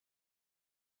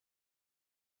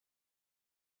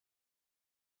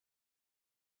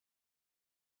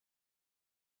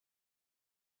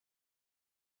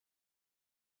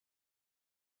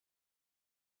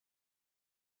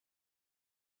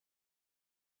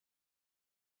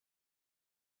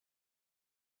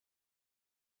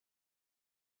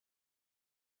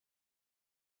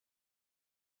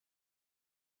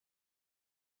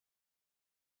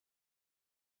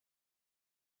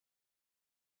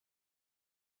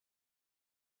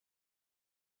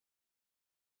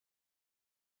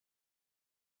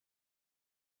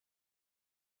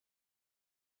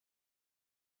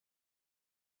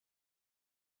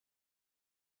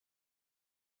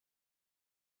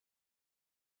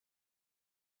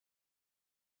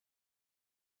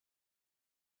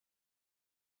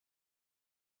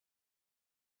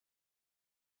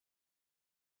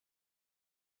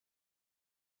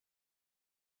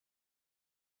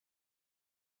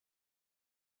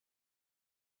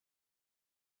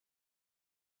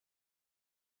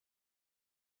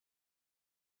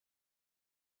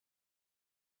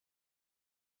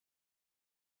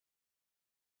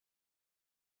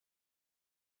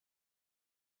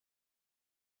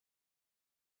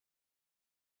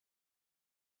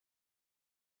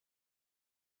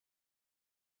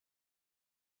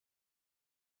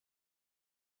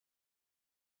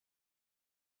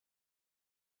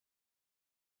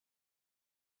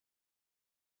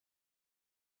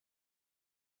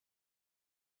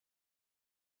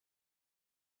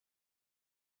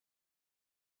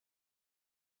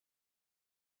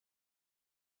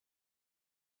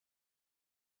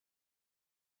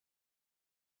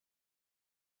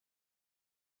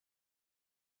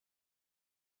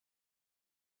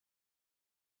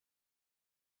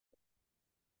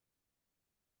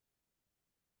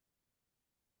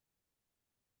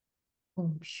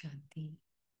Om Shanti.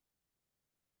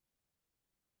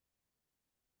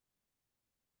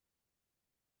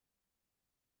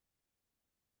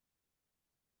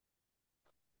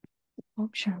 Om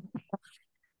Shanti.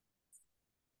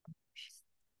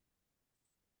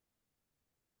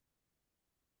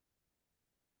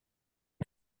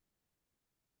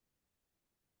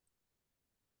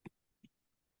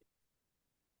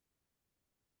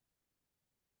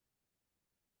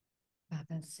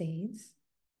 Baba says,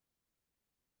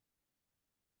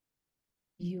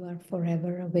 you are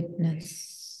forever a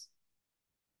witness.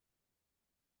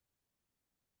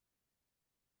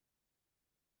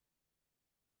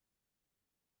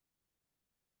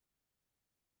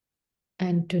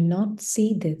 And to not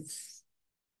see this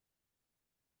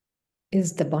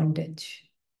is the bondage.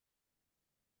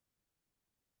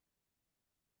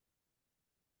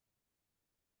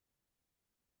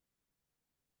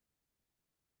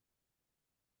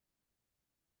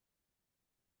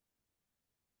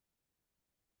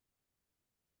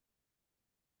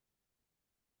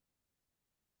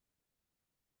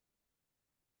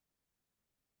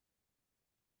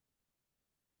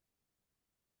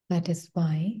 That is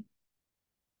why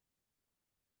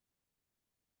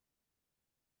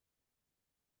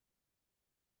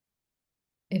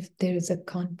if there is a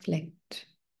conflict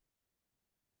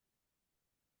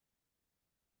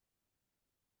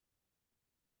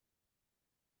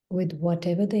with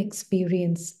whatever the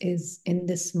experience is in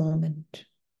this moment,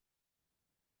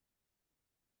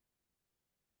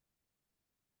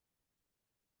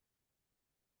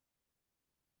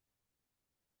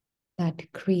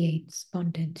 that creates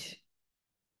bondage.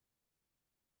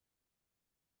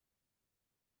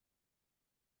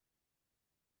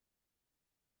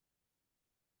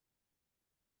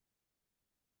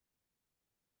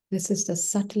 This is the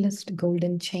subtlest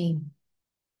golden chain.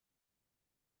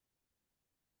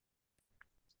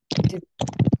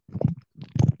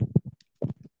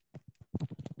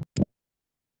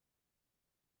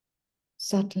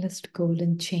 Subtlest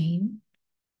golden chain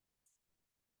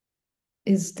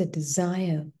is the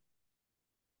desire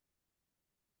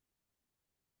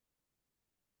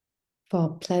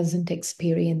for pleasant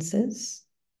experiences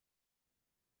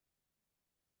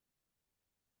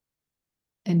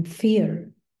and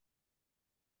fear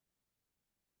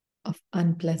of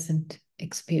unpleasant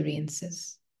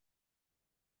experiences.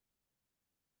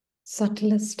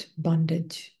 Subtlest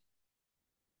bondage,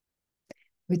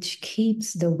 which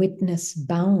keeps the witness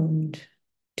bound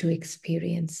to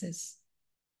experiences.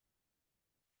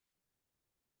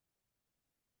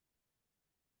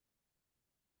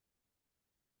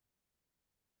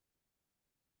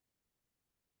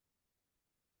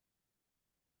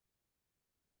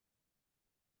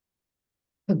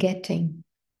 Forgetting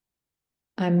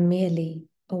I'm merely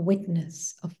a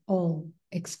witness of all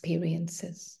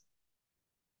experiences.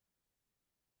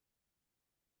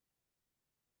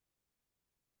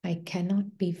 I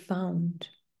cannot be found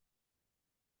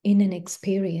in an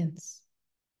experience.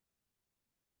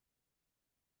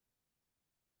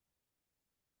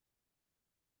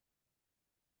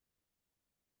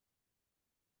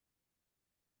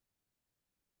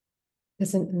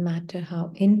 Doesn't matter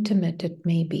how intimate it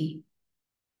may be,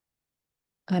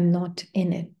 I'm not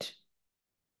in it.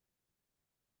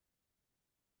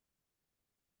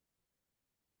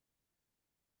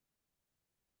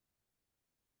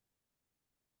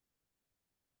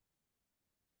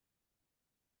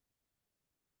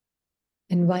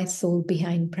 And why soul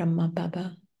behind Brahma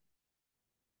Baba?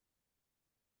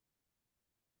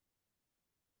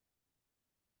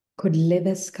 Could live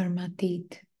as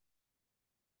karmatit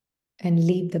and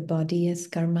leave the body as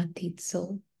karmatit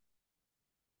soul.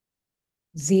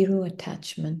 Zero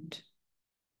attachment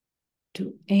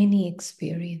to any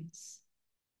experience.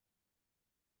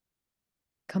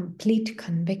 Complete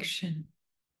conviction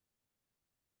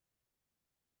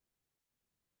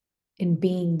in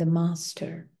being the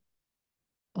master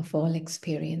of all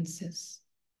experiences.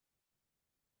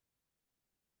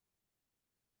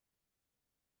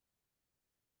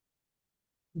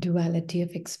 Duality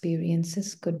of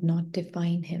experiences could not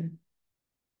define him,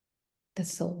 the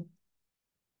soul.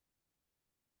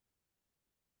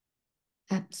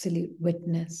 Absolute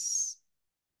witness.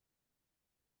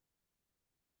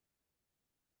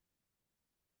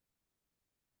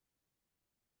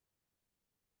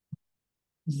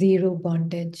 Zero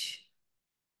bondage,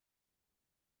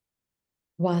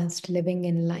 whilst living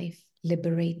in life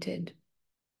liberated.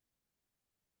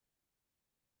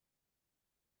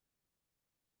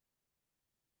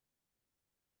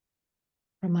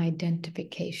 From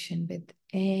identification with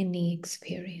any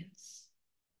experience.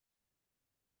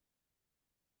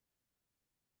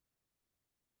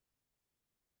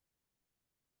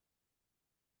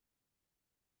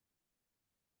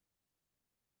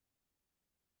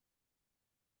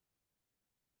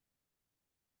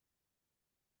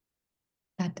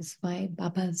 That is why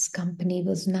Baba's company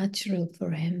was natural for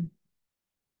him.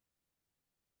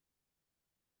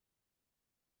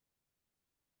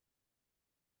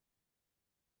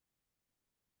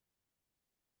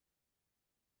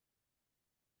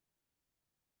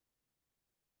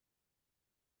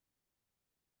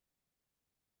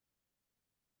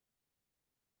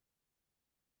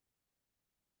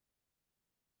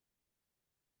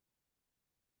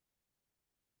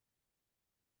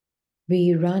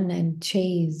 We run and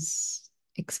chase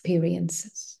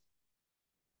experiences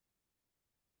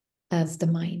as the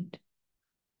mind.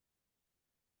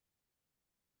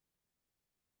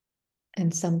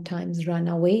 And sometimes run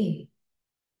away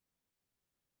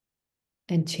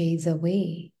and chase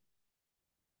away.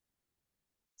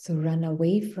 So run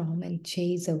away from and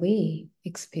chase away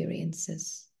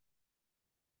experiences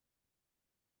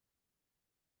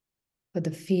for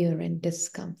the fear and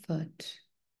discomfort.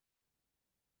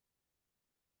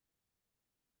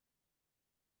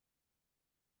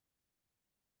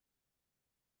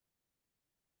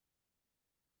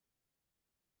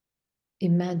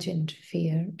 Imagined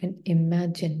fear and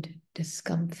imagined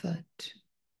discomfort.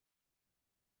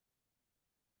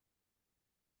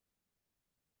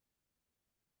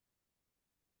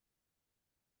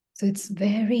 So it's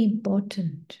very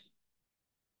important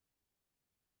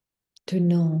to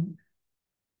know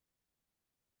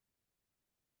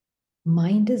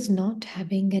mind is not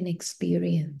having an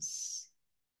experience.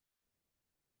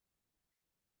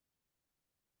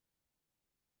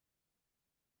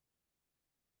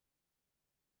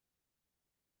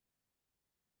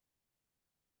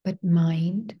 But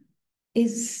mind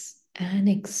is an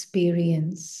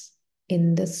experience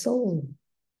in the soul.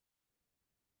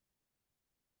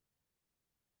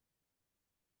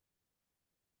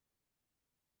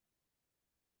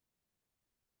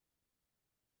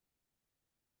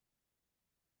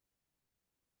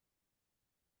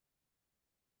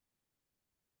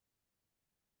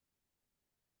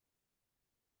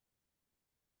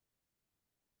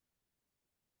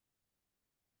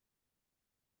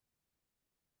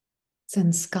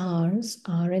 Sanskars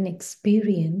are an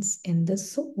experience in the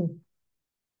soul.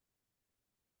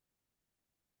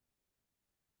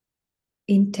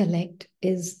 Intellect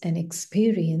is an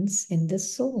experience in the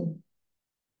soul.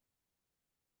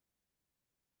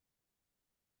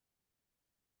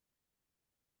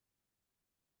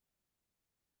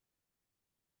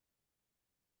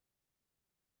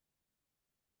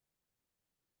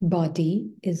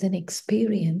 Body is an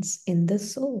experience in the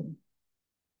soul.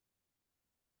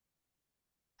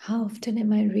 How often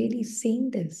am I really seeing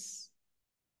this?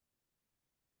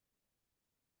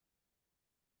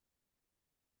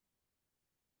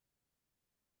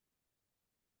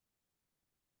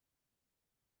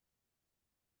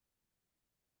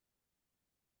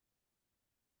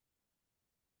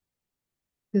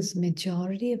 Because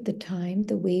majority of the time,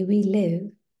 the way we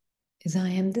live is I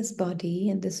am this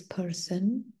body and this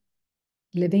person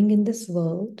living in this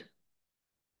world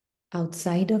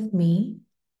outside of me.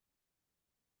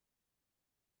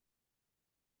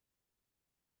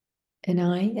 And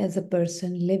I, as a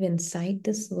person, live inside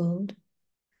this world,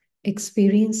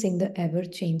 experiencing the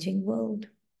ever-changing world.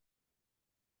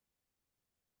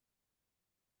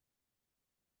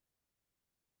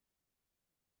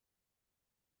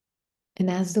 And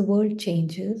as the world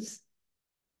changes,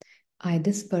 I,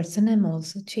 this person, am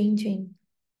also changing.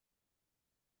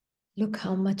 Look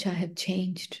how much I have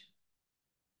changed.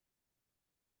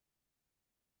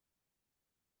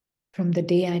 From the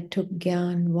day I took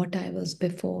Gyan, what I was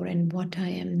before and what I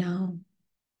am now.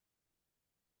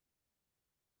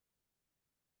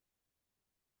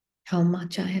 How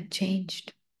much I have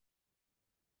changed.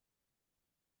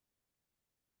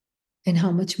 And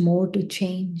how much more to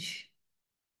change.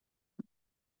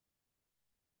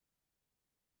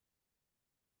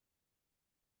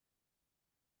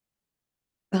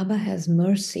 Baba has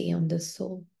mercy on the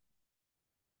soul.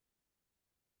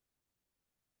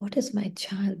 What is my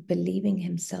child believing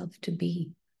himself to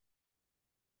be?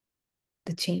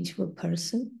 The changeful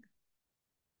person?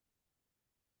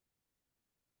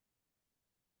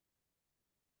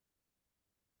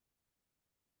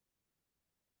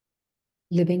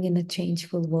 Living in a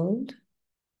changeful world?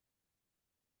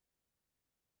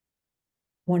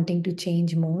 Wanting to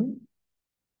change more?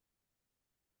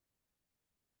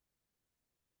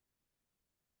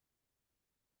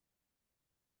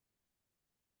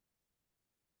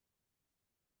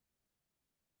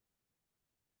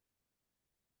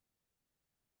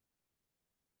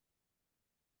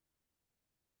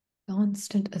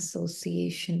 Constant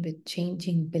association with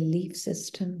changing belief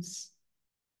systems,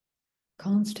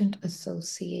 constant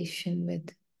association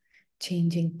with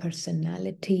changing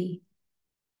personality,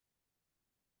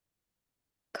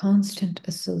 constant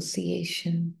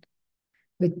association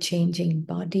with changing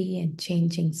body and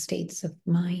changing states of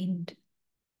mind.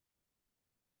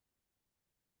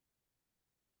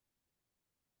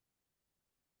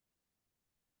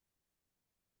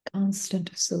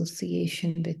 Constant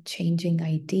association with changing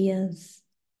ideas.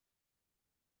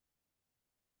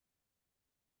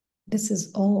 This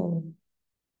is all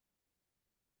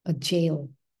a jail.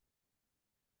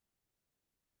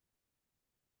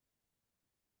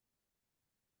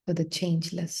 For the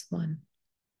changeless one.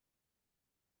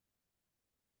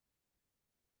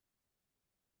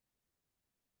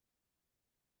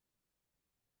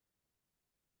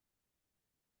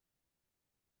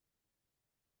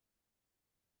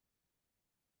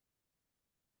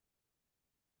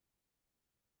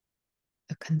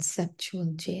 A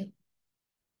conceptual jail.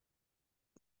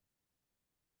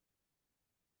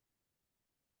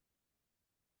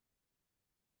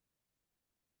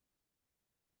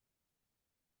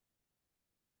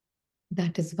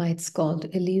 That is why it's called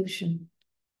illusion,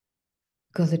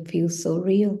 because it feels so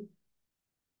real.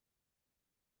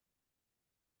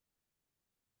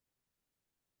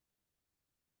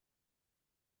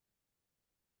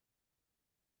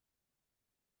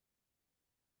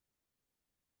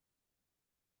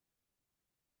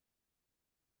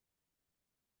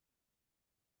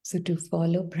 So to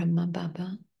follow Brahma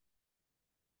Baba,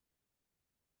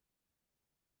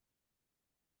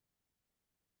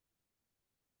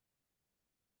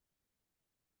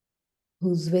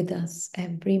 who's with us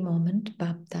every moment,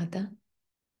 Bab Dada.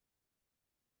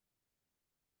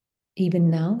 Even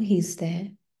now, he's there.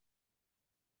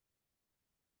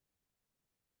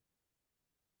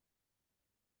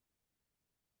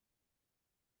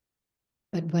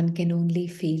 But one can only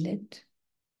feel it.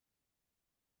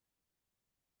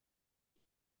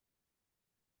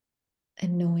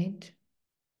 And know it,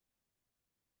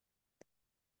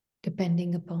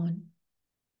 depending upon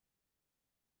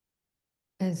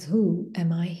as who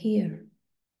am I here?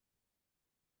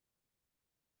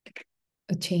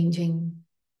 A changing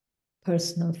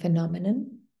personal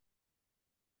phenomenon?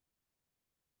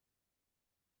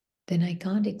 Then I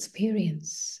can't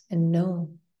experience and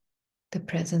know the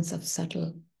presence of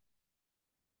subtle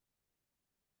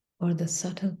or the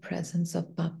subtle presence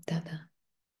of Bab Dada.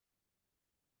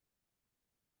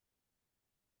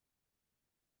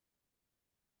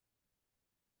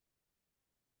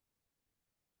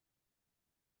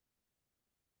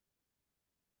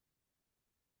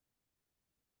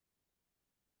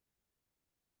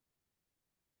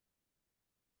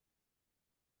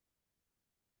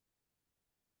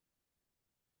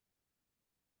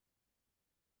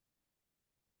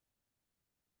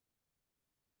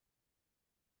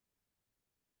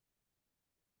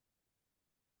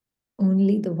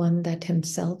 Only the one that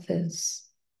himself is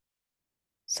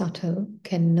subtle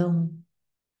can know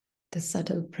the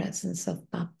subtle presence of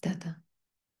Bab Dada.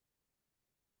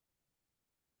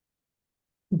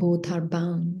 Both are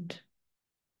bound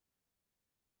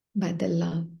by the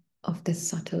love of the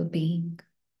subtle being.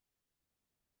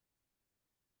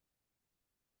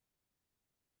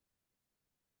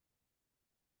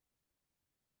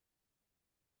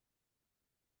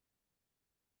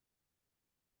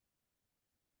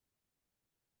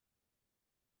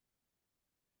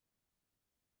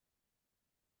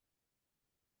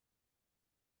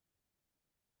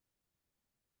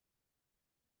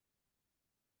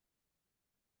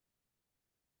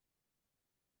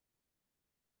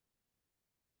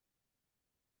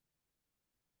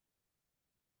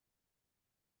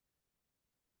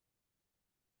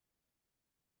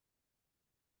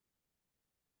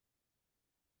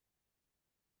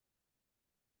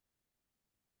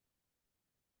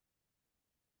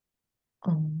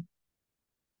 Om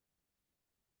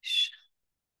Shanti.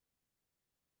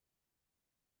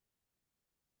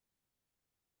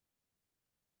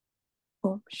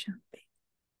 Om Shanti.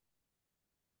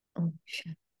 Om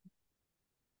Shanti.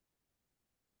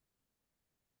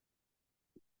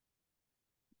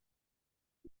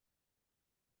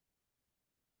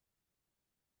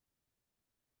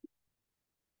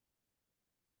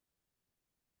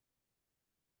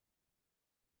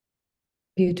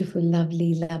 Beautiful,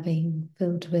 lovely, loving,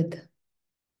 filled with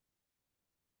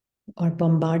or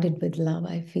bombarded with love,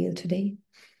 I feel today.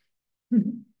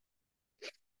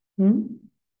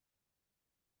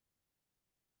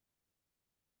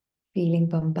 Feeling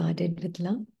bombarded with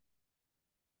love.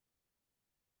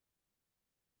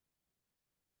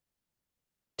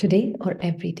 Today or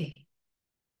every day?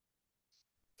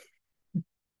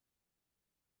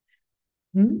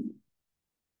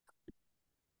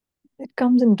 It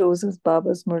comes in doses,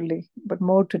 Baba's Murli, but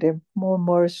more today, more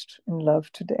immersed in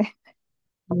love today.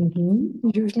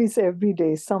 Usually it's every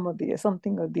day,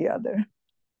 something or the other.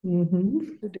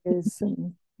 Today's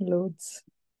and loads.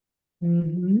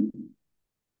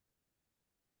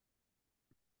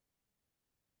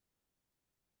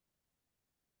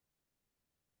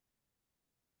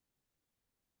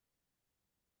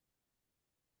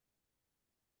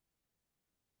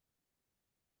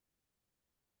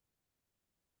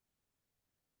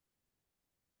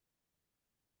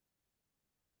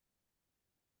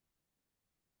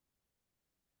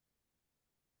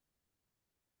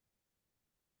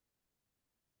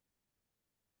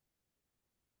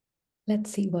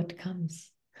 Let's see what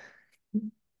comes.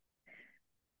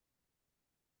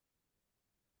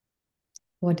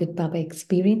 What did Baba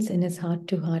experience in his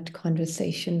heart-to-heart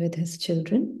conversation with his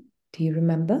children? Do you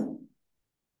remember?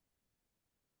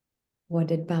 What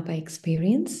did Baba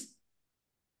experience?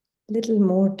 Little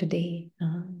more today.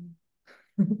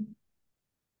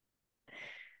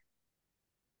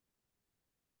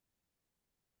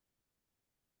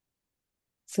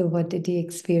 So what did you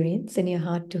experience in your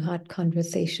heart-to-heart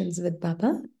conversations with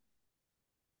Baba?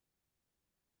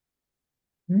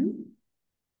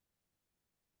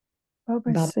 Baba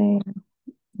is saying,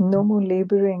 no more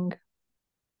laboring.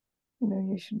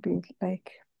 You should be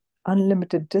like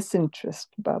unlimited disinterest,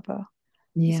 Baba.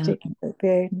 He's taking that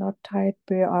we're not tied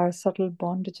by our subtle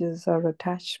bondages, our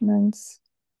attachments.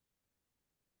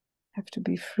 Have to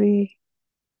be free.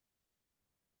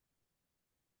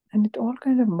 And it all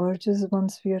kind of merges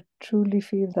once we truly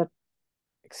feel that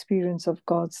experience of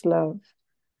God's love.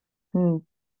 And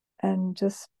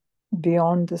just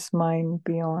beyond this mind,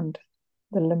 beyond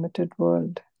the limited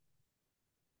world.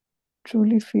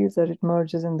 Truly feels that it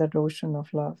merges in that ocean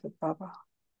of love with Baba.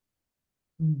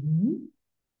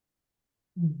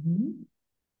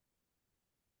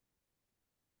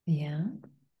 Yeah.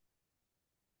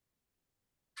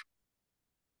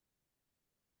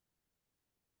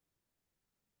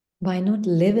 Why not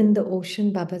live in the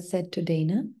ocean, Baba said to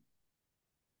Dana.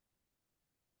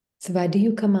 So why do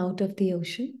you come out of the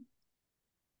ocean?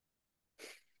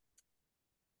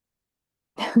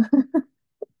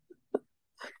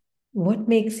 What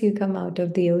makes you come out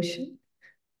of the ocean?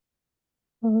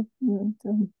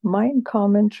 The mind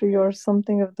commentary or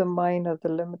something of the mind of the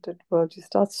limited world. You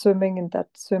start swimming in that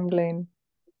swim lane.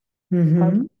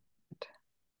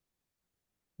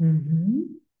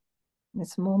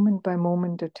 It's moment by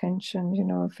moment attention.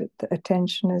 If the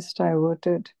attention is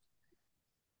diverted,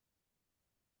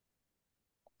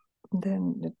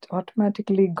 then it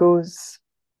automatically goes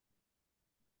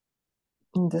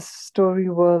in this story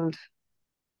world,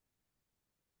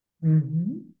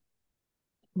 in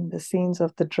the scenes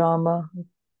of the drama,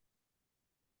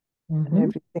 and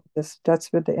everything. That's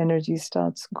where the energy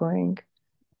starts going.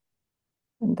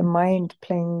 And the mind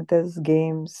playing those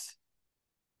games.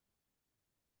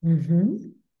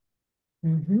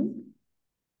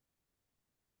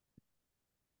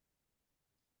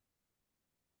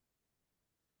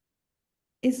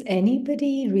 Is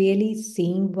anybody really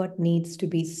seeing what needs to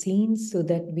be seen so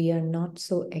that we are not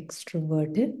so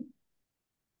extroverted?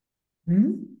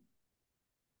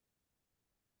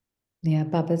 Yeah,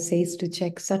 Baba says to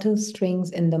check subtle strings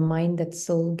in the mind that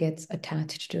soul gets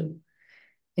attached to.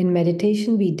 In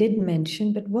meditation, we did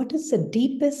mention, but what is the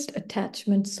deepest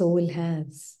attachment soul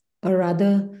has? Or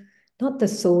rather, not the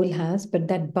soul has, but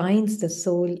that binds the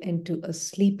soul into a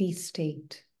sleepy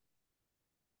state.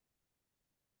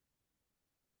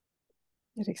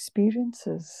 It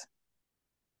experiences.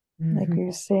 Like we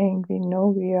were saying, we know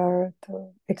we are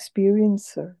the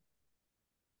experiencer.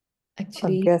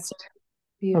 Actually, a guest,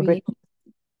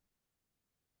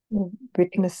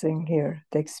 witnessing here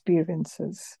the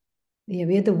experiences. Yeah,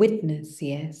 we are the witness,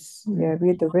 yes. Yeah,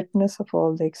 we're the witness of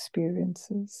all the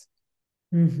experiences.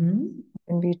 And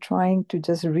we're trying to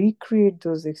just recreate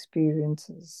those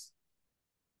experiences.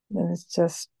 Then it's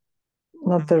just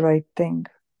not the right thing.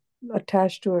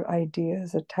 Attached to our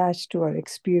ideas, attached to our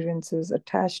experiences,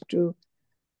 attached to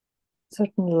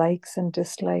certain likes and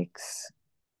dislikes.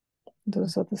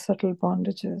 Those are the subtle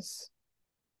bondages.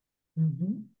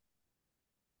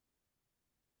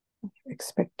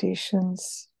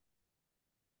 Expectations.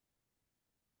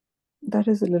 That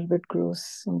is a little bit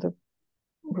gross, on the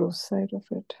gross side of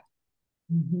it.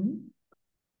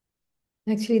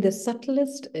 Actually, the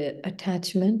subtlest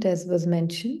attachment, as was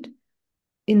mentioned,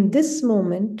 in this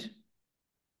moment,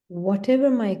 whatever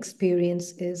my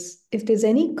experience is, if there's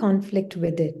any conflict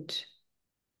with it,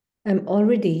 I'm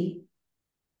already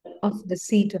off the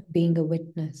seat of being a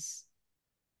witness.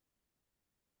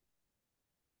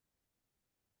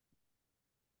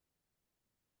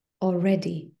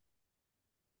 Already.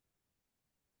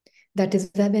 That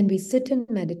is why when we sit in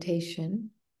meditation,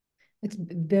 It's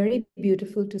very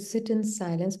beautiful to sit in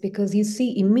silence because you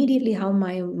see immediately how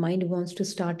my mind wants to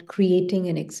start creating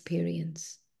an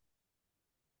experience.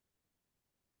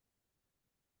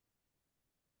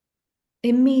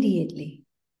 Immediately.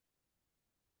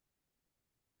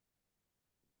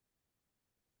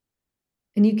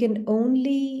 And you can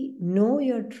only know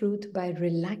your truth by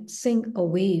relaxing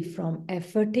away from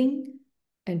efforting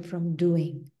and from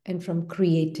doing and from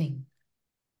creating.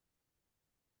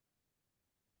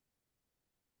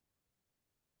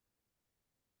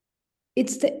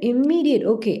 It's the immediate,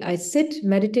 okay, I sit,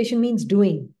 meditation means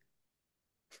doing.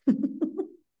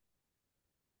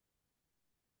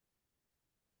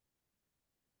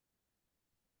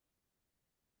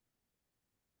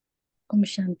 Om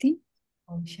Shanti.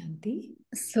 Om Shanti.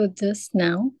 So just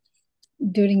now,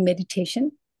 during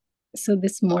meditation, so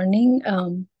this morning,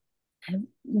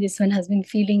 this one has been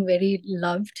feeling very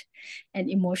loved and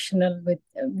emotional with,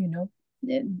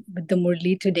 with the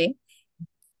Murli today.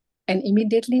 And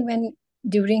immediately when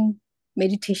during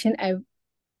meditation, I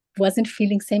wasn't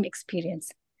feeling same experience.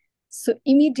 So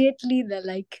immediately the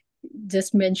like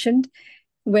just mentioned,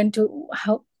 went to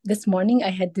how this morning I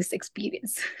had this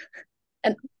experience.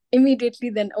 And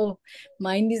immediately then, oh,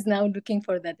 mind is now looking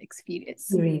for that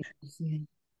experience.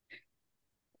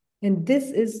 And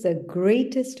this is the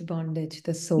greatest bondage,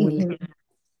 the soul. Mm-hmm.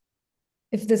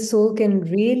 If the soul can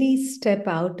really step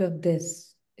out of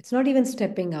this, it's not even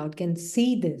stepping out, can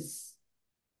see this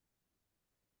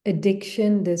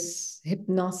addiction, this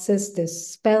hypnosis,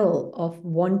 this spell of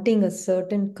wanting a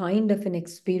certain kind of an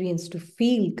experience to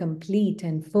feel complete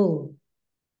and full.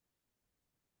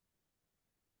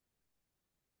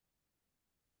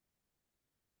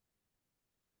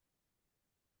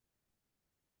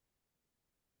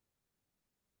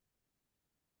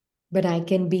 But I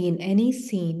can be in any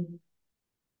scene.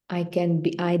 I,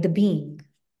 the being,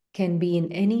 can be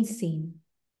in any scene.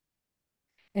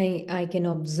 I can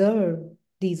observe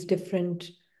these different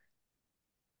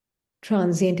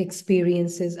transient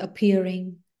experiences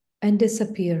appearing and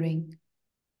disappearing.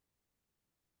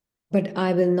 But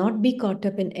I will not be caught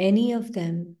up in any of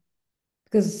them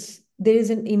because there is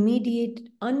an immediate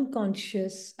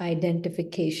unconscious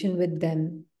identification with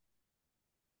them.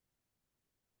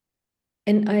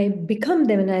 And I become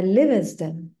them and I live as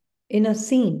them in a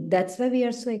scene. That's why we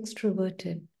are so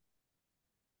extroverted.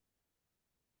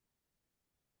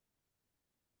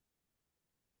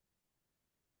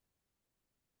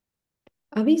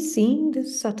 Are we seeing the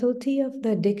subtlety of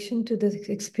the addiction to the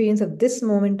experience of this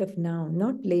moment of now,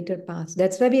 not later past?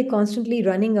 That's why we are constantly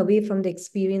running away from the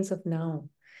experience of now.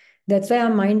 That's why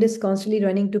our mind is constantly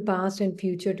running to past and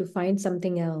future to find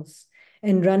something else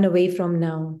and run away from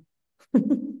now.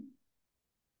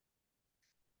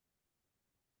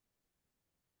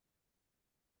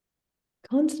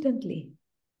 Constantly.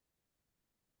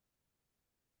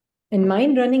 And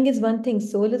mind running is one thing,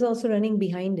 soul is also running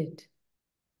behind it.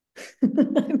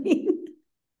 I mean,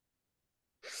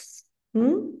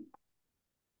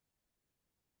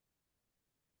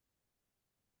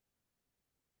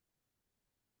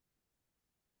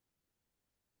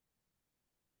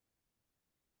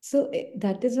 So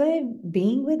that is why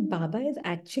being with Baba is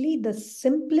actually the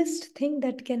simplest thing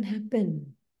that can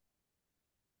happen.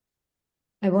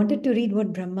 I wanted to read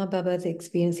what Brahma Baba's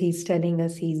experience, he's telling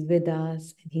us he's with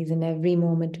us, and he's in every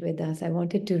moment with us. I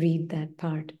wanted to read that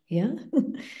part. Yeah.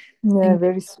 Yeah,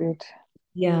 very sweet.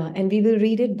 Yeah. And we will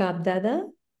read it Bab Dada.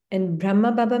 And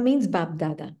Brahma Baba means Bab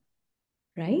Dada,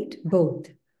 right? Both.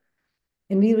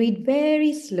 And we read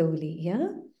very slowly. Yeah.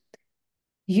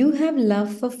 You have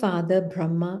love for Father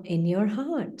Brahma in your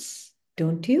hearts,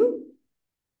 don't you?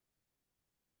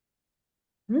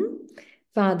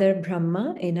 Father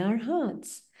Brahma in our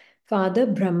hearts. Father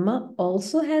Brahma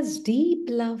also has deep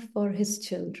love for his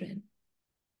children,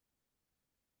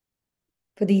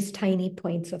 for these tiny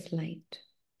points of light.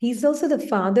 He's also the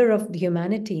father of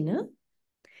humanity, no?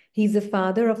 He's the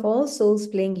father of all souls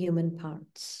playing human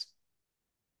parts.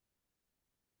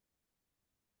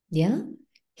 Yeah?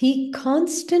 He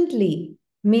constantly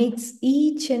makes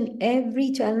each and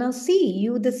every child. Now see,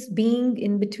 you this being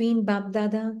in between Bab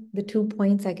Dada, the 2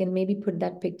 points, I can maybe put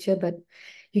that picture, but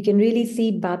you can really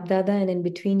see Bab Dada and in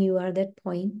between you are that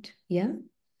point. Yeah.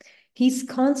 He's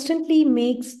constantly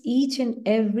makes each and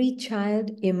every child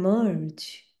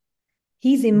emerge.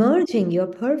 He's emerging your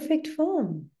perfect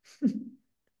form.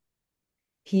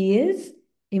 He is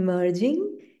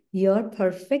emerging your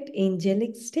perfect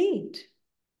angelic state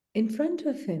in front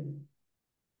of him.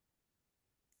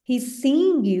 He's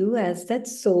seeing you as that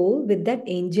soul with that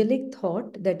angelic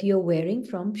thought that you're wearing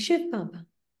from Shiv Baba.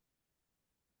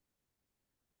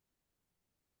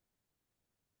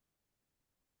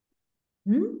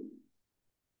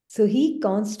 So he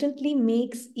constantly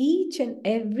makes each and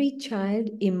every child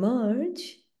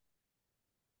emerge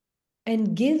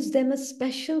and gives them a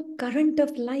special current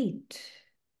of light.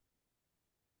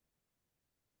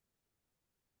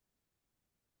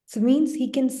 So it means he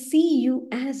can see you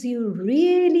as you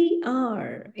really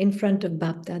are in front of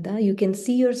Bap Dada. You can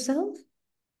see yourself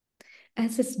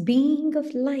as this being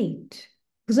of light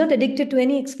who's not addicted to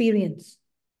any experience,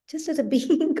 just as a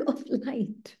being of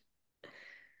light.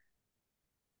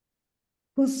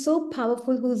 Who's so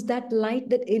powerful, who's that light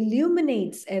that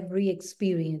illuminates every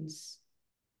experience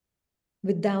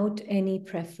without any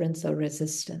preference or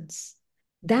resistance.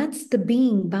 That's the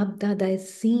being Bap Dada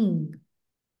is seeing.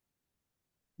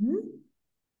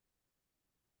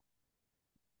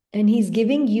 And he's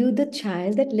giving you, the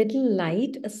child, that little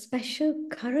light, a special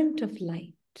current of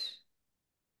light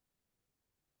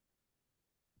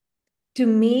to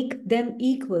make them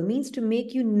equal, means to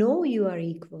make you know you are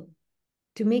equal,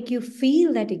 to make you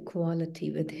feel that equality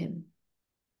with him.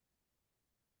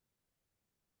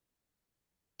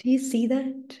 Do you see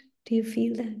that? Do you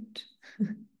feel that?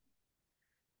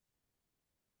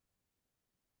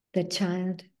 The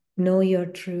child, know your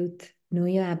truth, know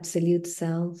your absolute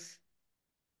self.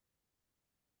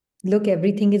 Look,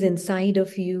 everything is inside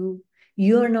of you.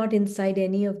 You are not inside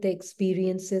any of the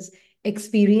experiences.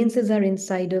 Experiences are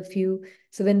inside of you.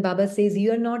 So when Baba says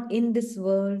you are not in this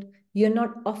world, you're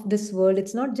not of this world,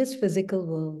 it's not just physical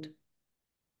world.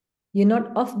 You're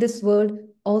not of this world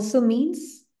also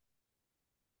means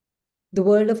the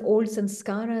world of old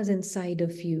sanskaras inside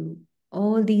of you.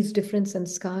 All these different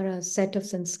sanskaras, set of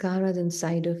sanskaras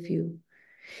inside of you.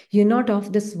 You're not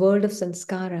of this world of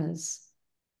sanskaras.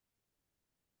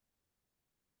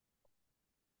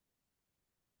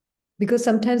 Because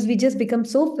sometimes we just become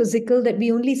so physical that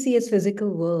we only see as physical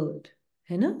world.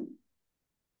 You know?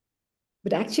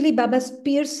 But actually, Baba's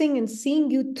piercing and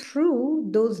seeing you through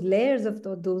those layers of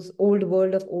those old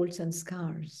world of old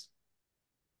sanskars.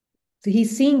 So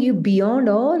he's seeing you beyond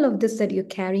all of this that you're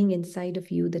carrying inside of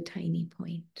you, the tiny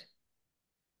point.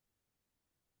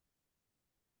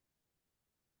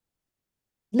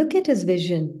 Look at his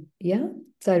vision, yeah?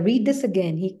 So I read this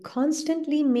again. He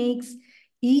constantly makes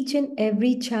each and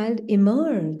every child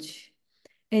emerge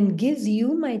and gives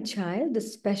you, my child, the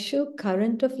special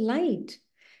current of light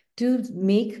to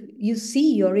make you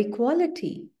see your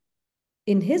equality.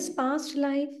 In his past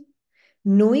life,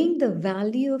 knowing the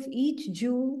value of each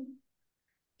jewel,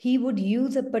 he would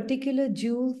use a particular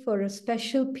jewel for a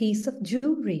special piece of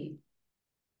jewelry,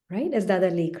 right? As Dada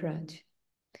Lekraj.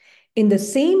 In the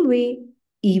same way,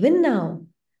 even now,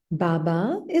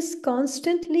 Baba is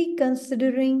constantly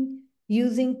considering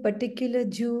using particular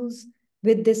jewels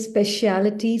with their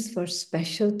specialities for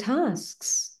special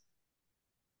tasks.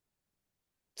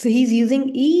 So he's using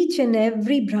each and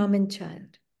every Brahmin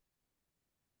child.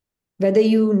 Whether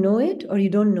you know it or you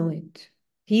don't know it,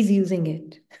 he's using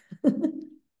it.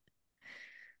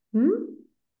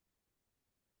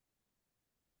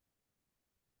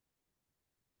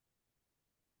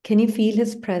 Can you feel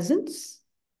his presence?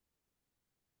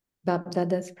 Bap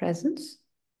Dada's presence?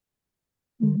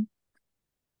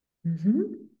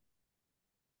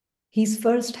 He's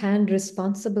first-hand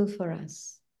responsible for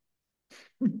us.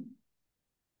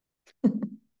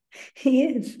 He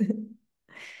is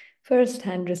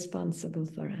first-hand responsible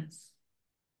for us.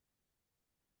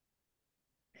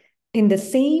 In the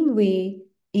same way,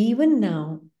 even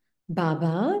now,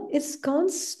 Baba is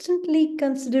constantly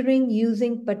considering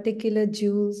using particular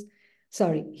jewels.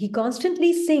 He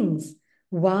constantly sings,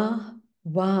 Wah,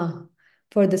 Wah,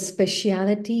 for the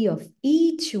speciality of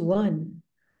each one.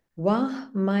 Wah,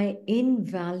 my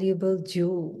invaluable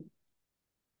jewel.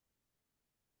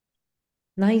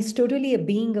 Now he's totally a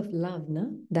being of love,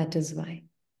 no? That is why.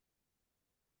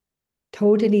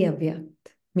 Totally Avyakt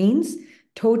means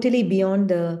totally beyond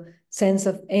the sense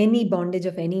of any bondage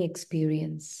of any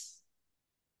experience.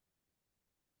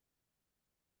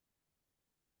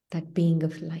 That being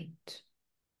of light.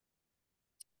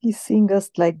 He's seeing us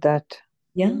like that.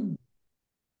 Yeah.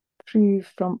 Free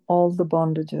from all the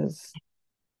bondages.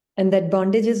 And that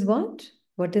bondage is what?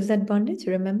 What is that bondage?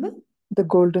 Remember? The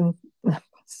golden,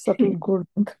 subtle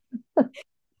golden.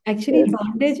 Actually, Yes.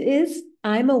 bondage is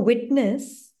I'm a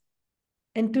witness,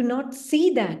 and to not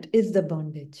see that is the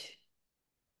bondage.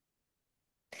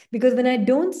 Because when I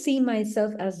don't see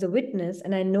myself as the witness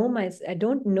and I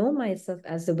don't know myself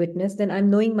as the witness, then I'm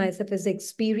knowing myself as the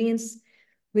experience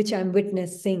which I'm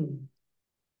witnessing.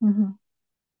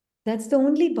 That's the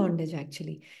only bondage,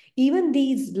 actually. Even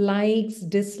these likes,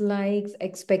 dislikes,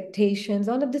 expectations,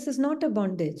 all of this is not a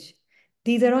bondage.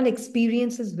 These are all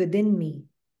experiences within me.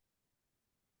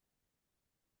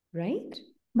 right?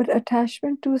 But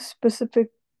attachment to a specific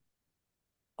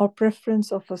or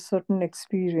preference of a certain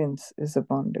experience is a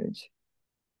bondage.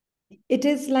 It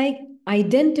is like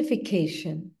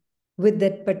identification with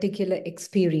that particular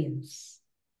experience.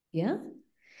 Yeah.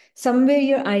 Somewhere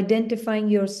you're identifying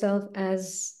yourself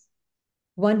as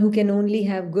one who can only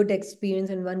have good experience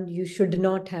and one you should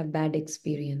not have bad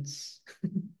experience.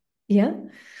 Yeah.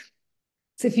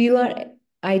 So if you are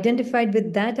identified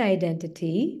with that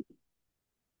identity,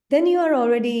 then you are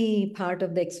already part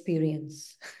of the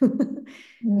experience.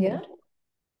 Yeah.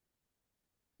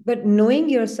 But knowing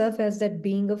yourself as that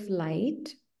being of light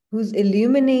who's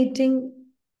illuminating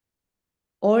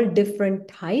all different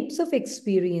types of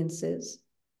experiences.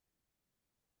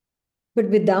 But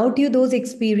without you, those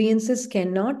experiences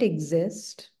cannot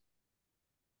exist.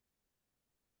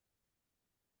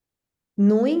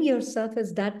 Knowing yourself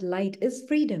as that light is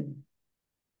freedom.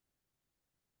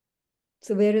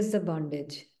 So where is the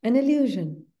bondage? An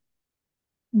illusion.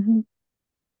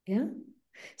 Yeah.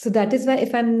 So that is why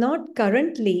if I'm not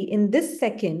currently in this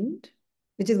second,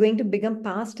 which is going to become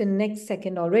past in next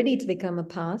second, already it's become a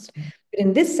past. But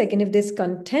in this second, if there's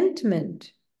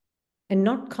contentment and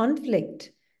not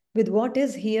conflict with what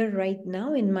is here right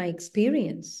now in my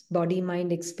experience, body,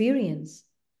 mind experience,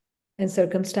 and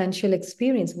circumstantial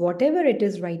experience, whatever it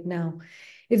is right now,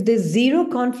 if there's zero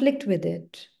conflict with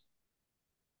it,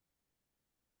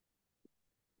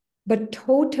 but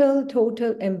total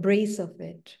embrace of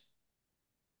it,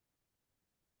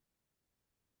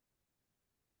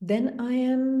 then I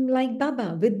am like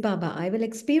Baba. With Baba, I will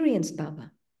experience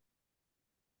Baba.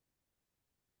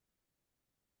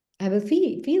 I will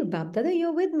feel Baba. Dada,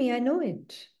 you're with me. I know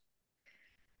it.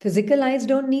 Physical eyes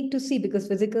don't need to see because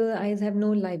physical eyes have no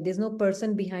life. There's no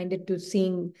person behind it to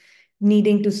seeing,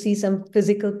 needing to see some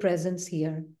physical presence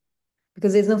here.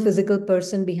 Because there's no physical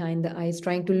person behind the eyes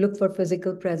trying to look for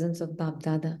physical presence of Bab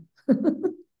Dada.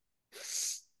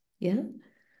 Yeah.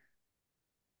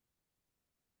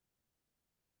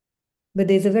 But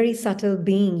there's a very subtle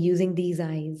being using these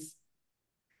eyes.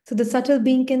 So the subtle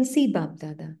being can see Bab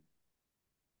Dada.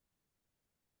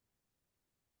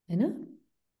 You know?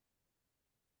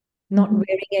 Not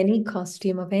wearing any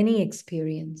costume of any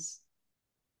experience.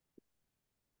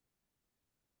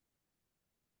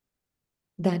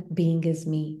 That being is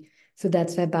me. So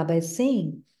that's why Baba is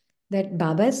saying that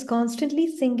Baba is constantly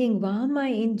singing, Wah, my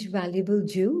invaluable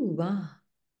Jew, Wah.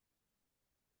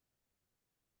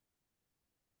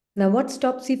 Now, what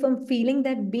stops you from feeling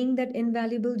that being that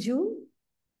invaluable Jew?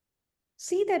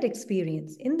 See that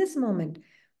experience in this moment.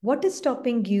 What is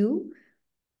stopping you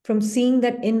from seeing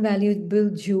that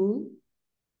invaluable jewel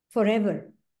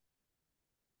forever?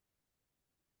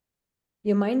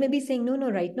 Your mind may be saying, no,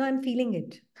 right now I'm feeling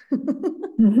it.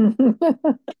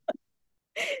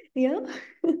 Yeah.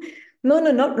 No,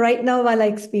 not right now while I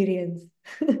experience.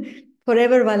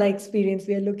 Forever while I experience,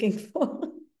 we are looking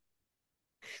for.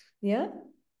 Yeah.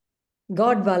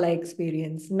 God while I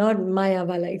experience, not Maya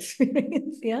while I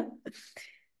experience. Yeah.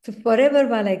 So forever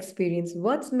while I experience,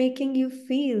 what's making you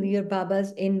feel your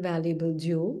Baba's invaluable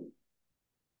jewel?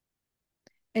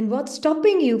 And what's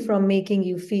stopping you from making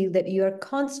you feel that you are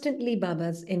constantly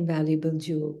Baba's invaluable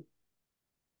jewel?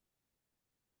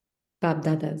 Bab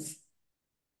Dadas.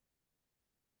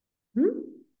 Hmm?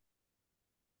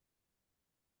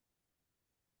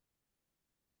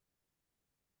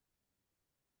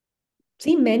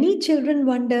 See, many children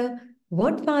wonder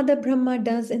what Father Brahma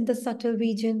does in the subtle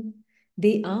region.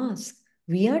 They ask,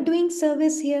 we are doing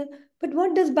service here, but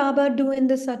what does Baba do in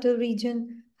the subtle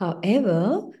region?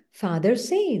 However, Father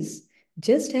says,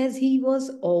 just as he was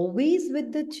always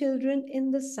with the children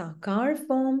in the Sakar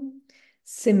form,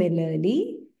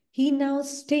 similarly, he now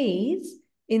stays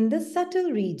in the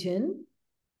subtle region.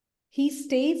 He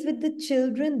stays with the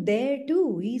children there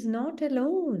too. He's not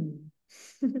alone.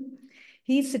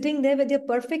 He's sitting there with your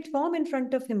perfect form in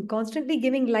front of him, constantly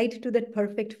giving light to that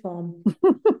perfect form.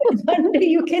 One day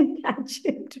you can catch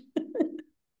it.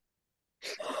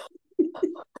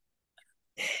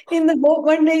 In the boat,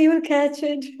 one day you will catch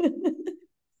it.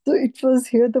 So it was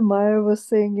here the Maya was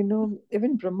saying,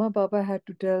 even Brahma Baba had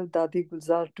to tell Dadi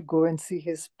Gulzar to go and see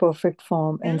his perfect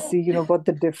form and Yeah. see, what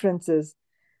the difference is.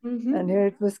 Mm-hmm. And here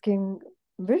it was King,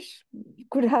 wish you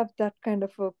could have that kind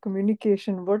of a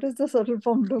communication. What does the subtle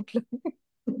form look like?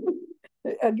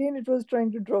 Again, it was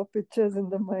trying to draw pictures in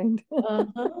the mind.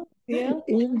 Uh-huh. Yeah.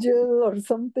 Angel or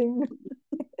something,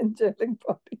 angelic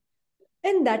body.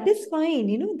 And that is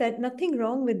fine, that nothing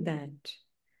wrong with that.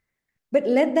 But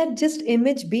let that just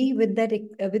image be with that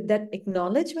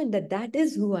acknowledgement that that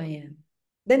is who I am.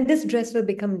 Then this dress will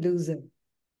become looser.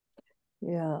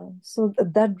 Yeah. So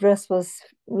that dress was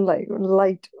like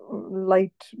light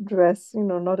dress,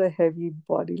 not a heavy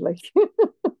body like.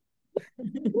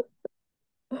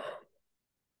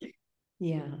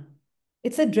 Yeah.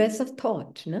 It's a dress of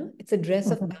thought, no? It's a dress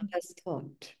of Mhm. Baba's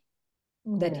thought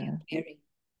that Yeah. you're wearing.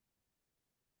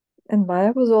 And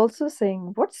Maya was also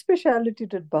saying, what speciality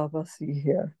did Baba see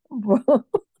here?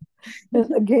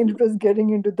 And again, it was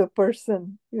getting into the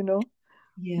person, Yeah.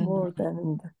 more than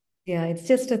in the. Yeah, it's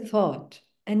just a thought.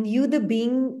 And you, the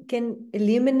being, can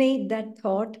eliminate that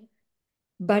thought,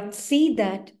 but see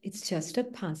that it's just a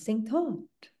passing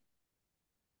thought.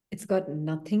 It's got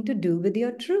nothing to do with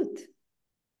your truth,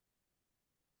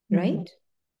 right?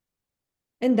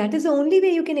 And that is the only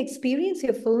way you can experience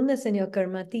your fullness and your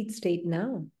karmatit state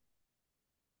now.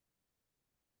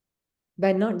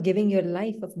 By not giving your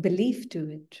life of belief to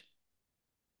it.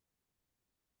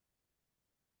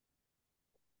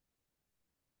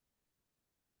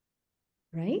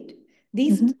 Right?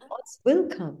 These thoughts will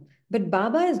come. But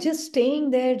Baba is just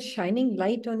staying there, shining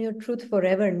light on your truth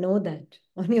forever. Know that.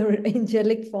 On your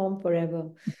angelic form forever.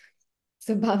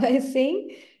 So Baba is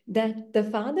saying that the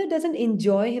father doesn't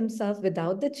enjoy himself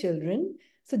without the children.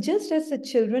 So just as the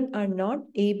children are not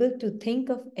able to think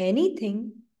of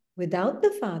anything without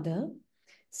the father,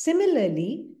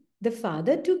 similarly, the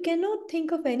father too cannot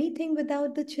think of anything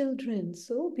without the children.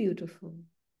 So beautiful.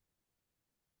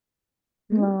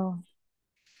 Wow.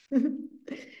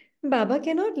 Baba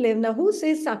cannot live. Now, who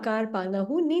says Sakar Pana?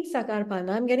 Who needs Sakar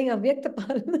Pana? I'm getting Avyakt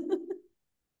Pana.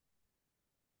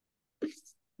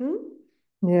 Hmm?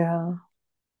 Yeah.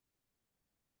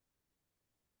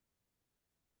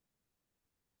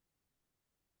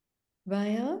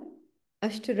 Why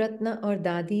Ashtaratna or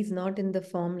Dadi is not in the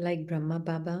form like Brahma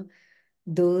Baba,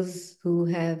 those who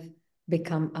have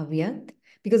become Avyakt?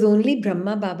 Because only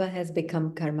Brahma Baba has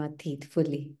become Karmatit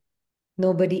fully.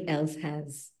 Nobody else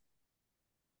has.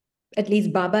 At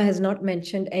least Baba has not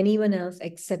mentioned anyone else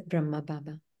except Brahma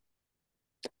Baba.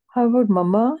 How about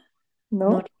Mama? No?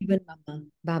 Not even Mama.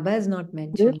 Baba has not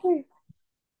mentioned. Really?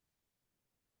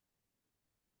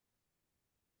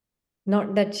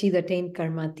 Not that she's attained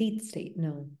Karmatit state,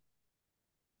 no.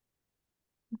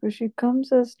 Because she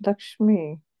comes as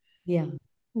Lakshmi, Yeah.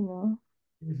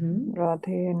 Radhe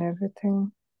and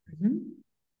everything.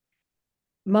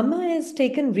 Mama has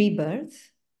taken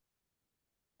rebirth.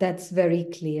 That's very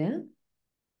clear.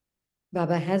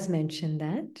 Baba has mentioned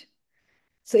that.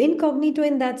 So incognito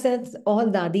in that sense, all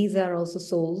dadis are also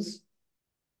souls.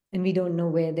 And we don't know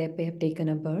where they have taken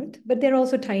a birth. But they're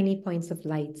also tiny points of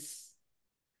lights.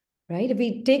 Right? If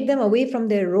we take them away from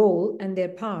their role and their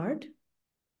part,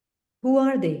 who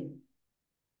are they?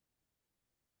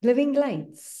 Living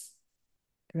lights.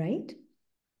 Right?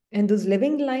 And those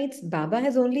living lights, Baba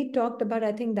has only talked about,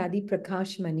 I think, Dadi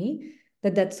Prakash Mani,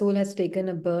 that soul has taken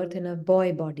a birth in a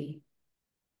boy body,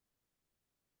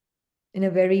 in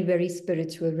a very, very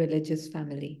spiritual, religious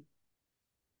family.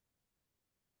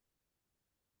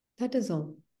 That is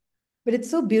all. But it's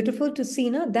so beautiful to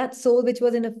see, na, that soul which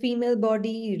was in a female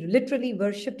body, literally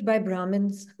worshipped by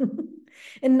Brahmins,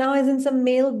 and now is in some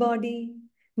male body.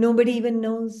 Nobody even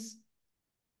knows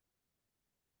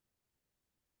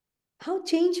how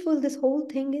changeful this whole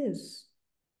thing is.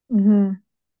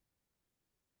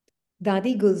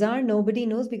 Dadi Gulzar, nobody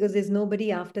knows because there's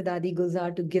nobody after Dadi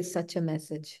Gulzar to give such a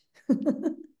message.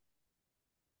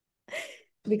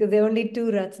 Because there are only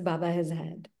two Rats Baba has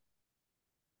had.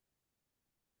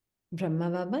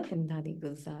 Brahma Baba and Dadi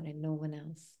Gulzar and no one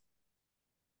else.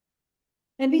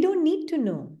 And we don't need to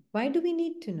know. Why do we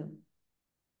need to know?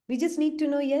 We just need to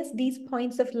know, yes, these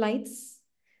points of lights,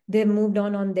 they've moved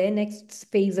on their next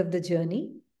phase of the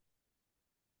journey.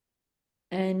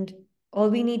 And all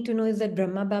we need to know is that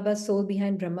Brahma Baba, soul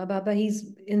behind Brahma Baba,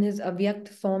 he's in his Avyakt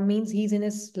form, means he's in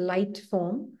his light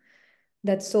form,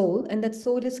 that soul, and that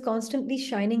soul is constantly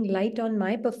shining light on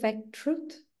my perfect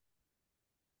truth.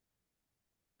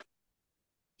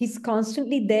 He's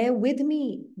constantly there with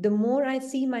me. The more I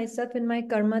see myself in my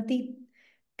karmati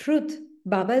truth,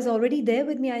 Baba is already there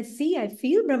with me. I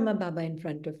feel Brahma Baba in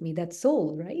front of me, that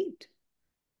soul, right?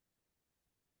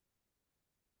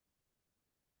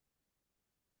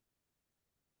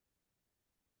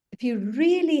 If you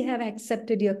really have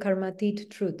accepted your karmatit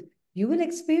truth, you will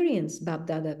experience Bab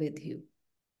Dada with you.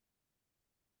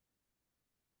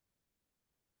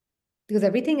 Because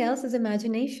everything else is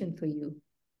imagination for you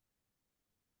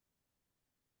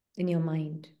in your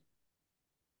mind.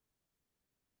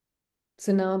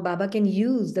 So now Baba can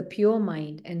use the pure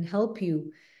mind and help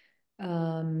you,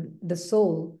 the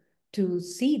soul, to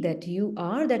see that you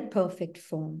are that perfect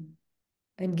form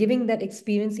and giving that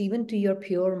experience even to your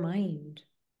pure mind.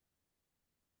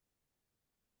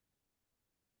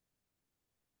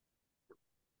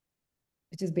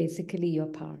 which is basically your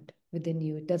part within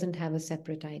you. It doesn't have a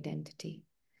separate identity.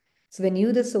 So when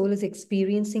you, the soul, is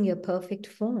experiencing your perfect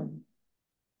form,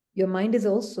 your mind is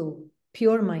also,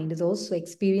 pure mind is also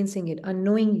experiencing it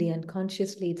unknowingly,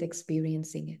 unconsciously, it's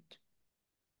experiencing it.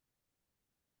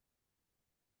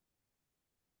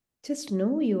 Just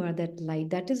know you are that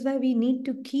light. That is why we need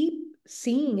to keep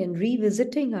seeing and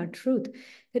revisiting our truth,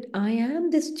 that I am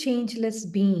this changeless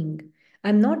being.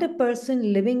 I'm not a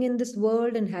person living in this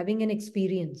world and having an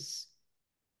experience.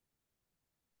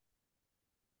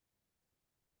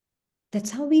 That's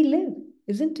how we live,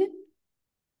 isn't it?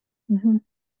 Mm-hmm.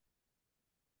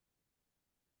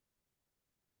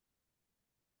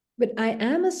 But I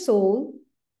am a soul.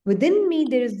 Within me,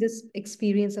 there is this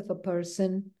experience of a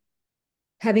person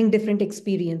having different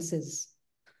experiences.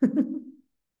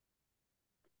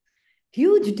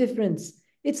 Huge difference.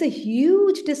 It's a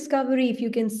huge discovery if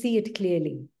you can see it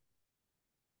clearly.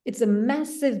 It's a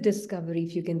massive discovery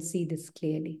if you can see this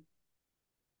clearly.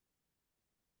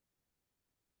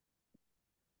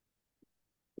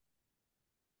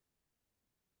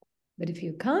 But if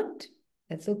you can't,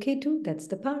 that's okay too. That's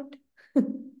the part.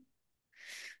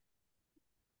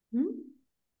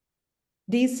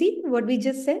 Do you see what we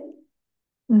just said?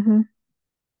 Mm-hmm.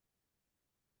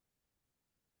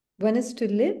 One is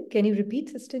to live. Can you repeat,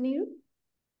 Sister Neeru?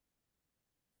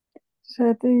 So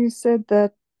I think you said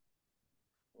that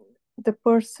the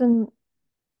person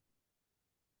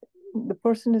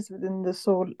is within the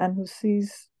soul and who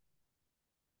sees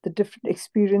the different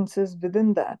experiences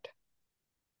within that.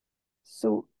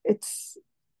 So it's...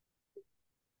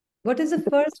 What is the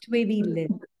first way we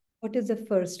live? What is the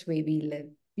first way we live?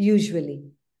 Usually.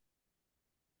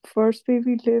 First way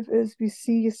we live is we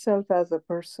see yourself as a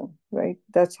person, right?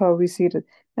 That's how we see it.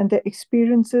 And the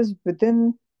experiences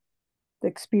within the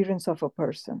experience of a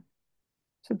person.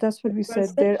 So that's what we said.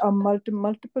 Person? There are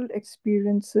multiple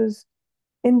experiences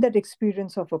in that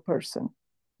experience of a person.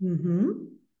 Mm-hmm.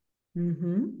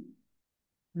 Mm-hmm.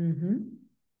 Mm-hmm.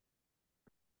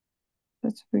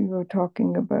 That's what we were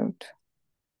talking about.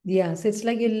 Yeah, so it's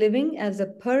like you're living as a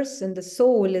person. The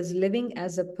soul is living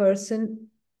as a person,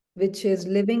 which is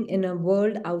living in a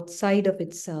world outside of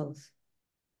itself.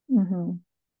 Mm-hmm.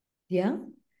 Yeah,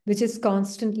 which is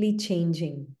constantly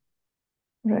changing.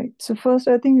 Right. So first,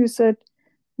 I think you said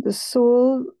the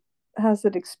soul has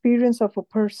that experience of a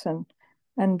person,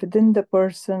 and within the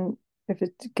person, if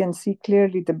it can see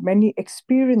clearly the many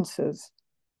experiences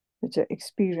which are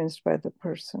experienced by the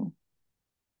person.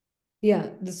 Yeah,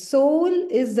 the soul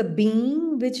is the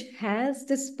being which has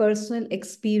this personal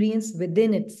experience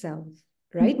within itself,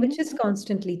 right? Mm-hmm. Which is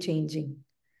constantly changing.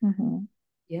 Mm-hmm.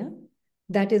 Yeah,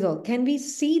 that is all. Can we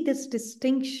see this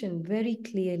distinction very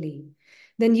clearly?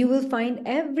 Then you will find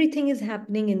everything is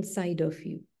happening inside of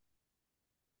you.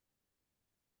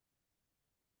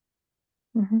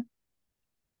 Mm-hmm.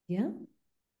 Yeah.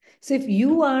 So if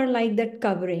you are like that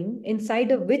covering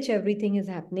inside of which everything is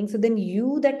happening, so then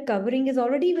you, that covering is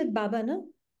already with Baba, no?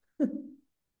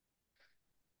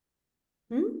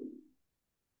 Hmm?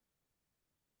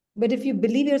 But if you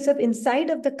believe yourself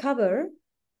inside of the cover,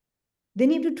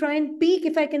 then you have to try and peek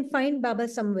if I can find Baba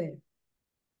somewhere.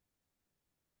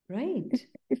 Right.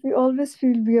 If we always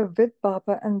feel we are with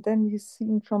Baba, and then we're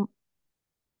seeing from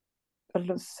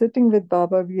sitting with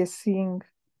Baba, we are seeing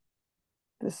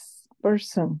this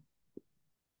person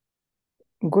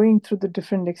going through the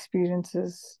different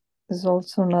experiences is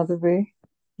also another way.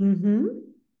 Mm-hmm.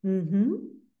 Mm-hmm.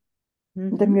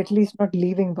 Then Mm-hmm. we're at least not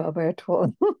leaving Baba at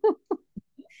all.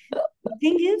 The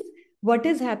thing is, what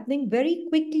is happening very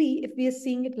quickly, if we are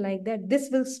seeing it like that, this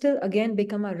will still again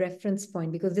become a reference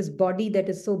point because this body that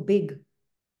is so big,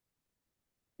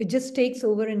 it just takes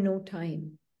over in no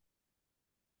time.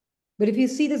 But if you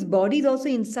see this body is also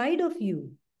inside of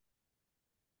you,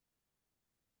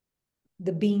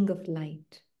 the being of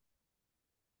light,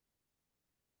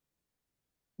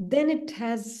 then it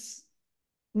has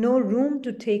no room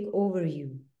to take over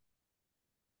you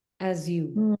as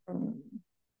you.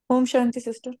 Om Shanti,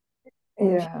 sister.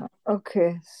 Yeah.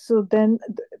 Okay. So then,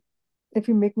 if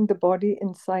you're making the body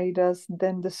inside us,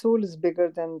 then the soul is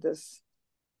bigger than this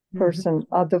person.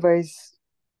 Mm-hmm. Otherwise,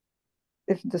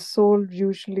 if the soul,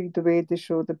 usually the way they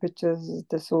show the pictures, is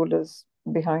the soul is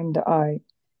behind the eye,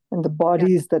 and the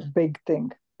body is that big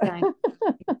thing.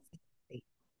 Exactly.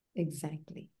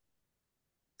 Exactly.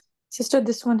 Sister,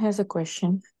 this one has a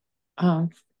question.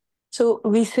 So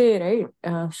we say,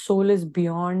 right, soul is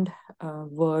beyond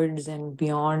words and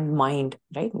beyond mind,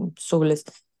 right? Soul is.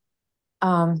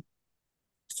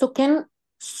 So can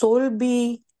soul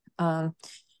be,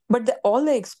 but all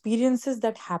the experiences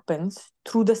that happens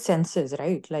through the senses,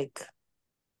 right? Like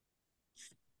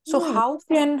So No. how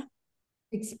can...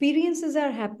 Experiences are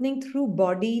happening through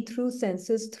body, through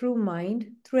senses, through mind,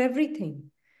 through everything.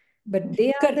 But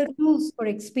they are the rules for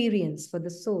experience for the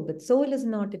soul. But soul is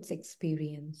not its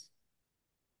experience.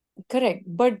 Correct.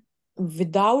 But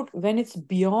without, when it's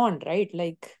beyond, right?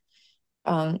 Like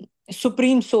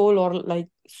supreme soul, or like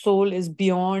soul is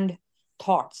beyond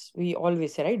thoughts. We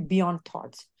always say, right? Beyond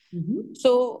thoughts. Mm-hmm.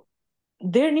 So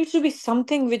there needs to be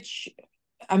something which,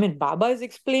 I mean, Baba is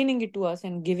explaining it to us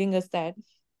and giving us that.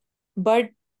 But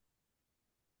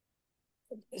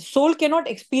soul cannot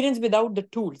experience without the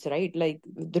tools, right? Like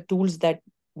the tools that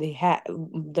they have,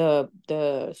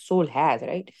 the soul has,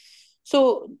 right?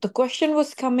 So the question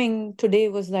was coming today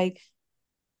was like,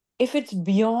 if it's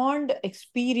beyond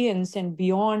experience and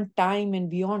beyond time and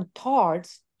beyond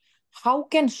thoughts, how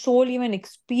can soul even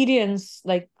experience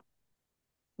like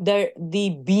the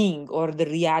being or the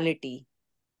reality?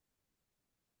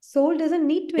 Soul doesn't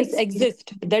need to Just experience.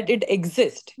 exist, that it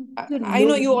exists. To I know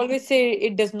know. you always say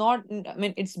it does not, I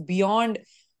mean, it's beyond,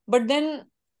 but then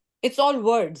it's all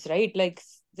words, right? Like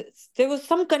there was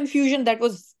some confusion that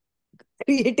was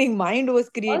creating, mind was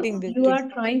creating Also, this. you are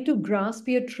trying to grasp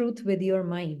your truth with your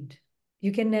mind.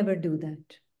 You can never do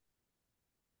that.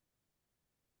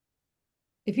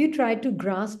 If you try to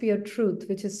grasp your truth,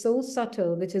 which is so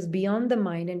subtle, which is beyond the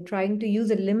mind, and trying to use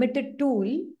a limited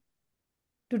tool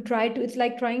to try to, it's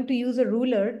like trying to use a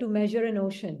ruler to measure an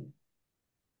ocean.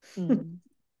 Can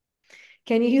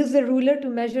you use the ruler to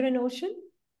measure an ocean?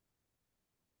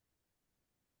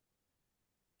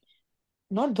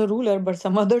 Not the ruler, but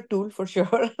some other tool for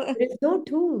sure. There is no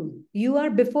tool. You are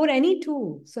before any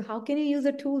tool. So how can you use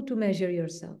a tool to measure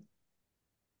yourself?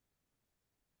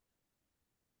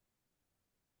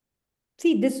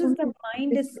 See, this is the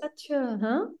mind is such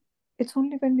a, It's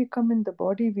only when we come in the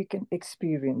body we can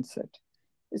experience it.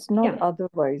 It's not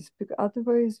otherwise, because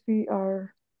otherwise we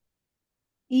are...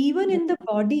 Even in the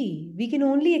body, we can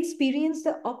only experience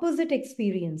the opposite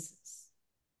experiences.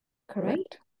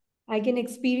 Correct. Right? I can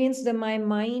experience my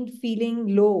mind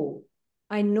feeling low.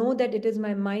 I know that it is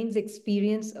my mind's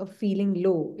experience of feeling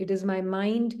low. It is my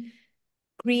mind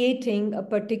creating a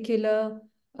particular,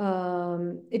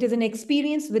 it is an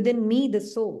experience within me, the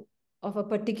soul, of a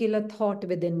particular thought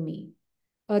within me.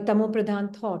 A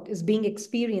tamopradhan thought is being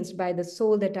experienced by the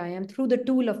soul that I am through the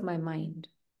tool of my mind.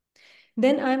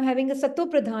 Then I'm having a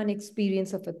satopradhan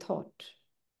experience of a thought.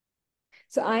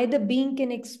 So either being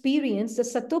can experience the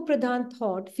satopradhan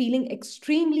thought feeling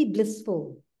extremely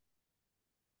blissful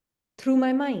through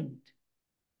my mind.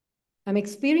 I'm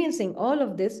experiencing all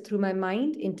of this through my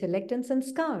mind, intellect, and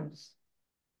sanskars.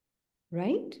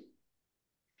 Right?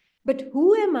 But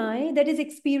who am I that is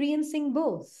experiencing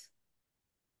both?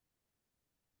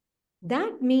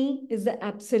 That me is the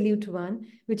absolute one,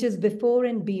 which is before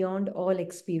and beyond all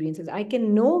experiences. I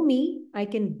can know me, I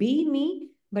can be me,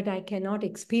 but I cannot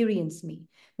experience me.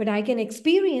 But I can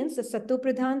experience the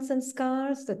Satopradhan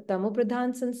sanskars, the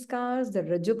Tamopradhan sanskars, the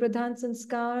Rajopradhan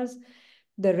sanskars,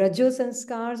 the Rajo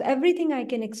sanskars, everything I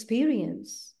can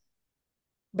experience.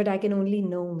 But I can only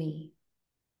know me.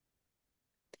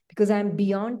 Because I'm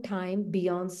beyond time,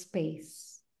 beyond space.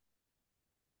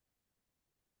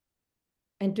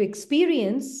 And to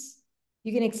experience,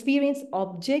 you can experience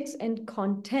objects and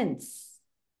contents.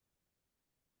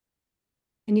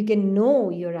 And you can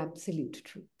know your absolute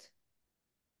truth.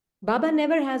 Baba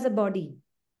never has a body.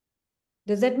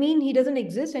 Does that mean he doesn't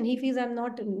exist and he feels I'm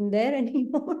not there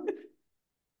anymore?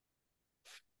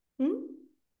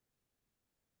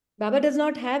 Baba does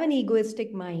not have an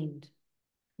egoistic mind.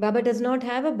 Baba does not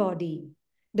have a body.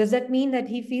 Does that mean that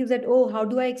he feels that, oh, how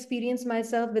do I experience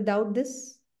myself without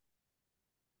this?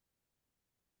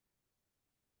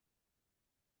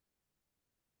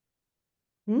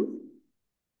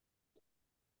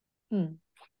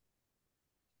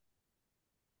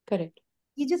 Correct.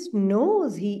 He just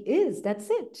knows he is. That's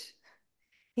it.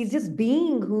 He's just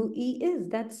being who he is.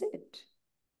 That's it.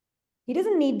 He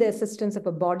doesn't need the assistance of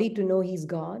a body to know he's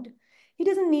God. He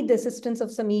doesn't need the assistance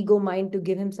of some ego mind to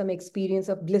give him some experience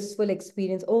of blissful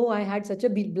experience. Oh, I had such a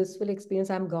blissful experience.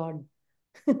 I'm God.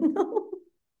 No.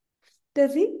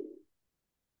 Does he?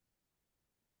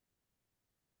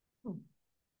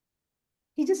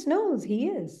 He just knows he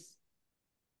is.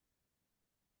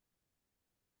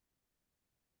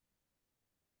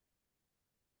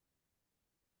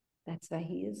 That's why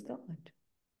he is God.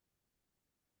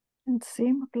 And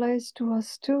same applies to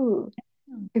us too.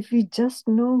 If we just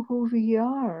know who we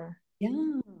are,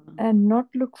 and not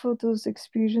look for those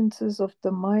experiences of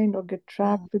the mind or get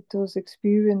trapped with those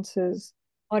experiences.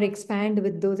 Or expand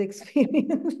with those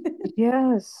experiences.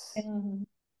 Yes.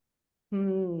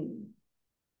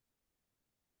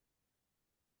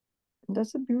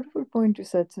 That's a beautiful point you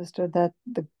said, sister, that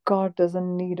the God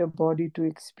doesn't need a body to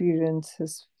experience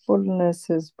his fullness,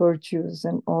 his virtues,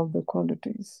 and all the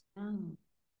qualities. Oh.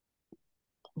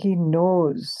 He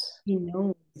knows. He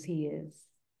knows he is.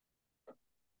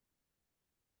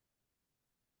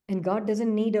 And God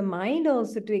doesn't need a mind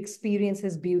also to experience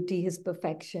his beauty, his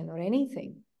perfection, or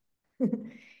anything.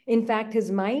 In fact,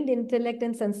 his mind, intellect,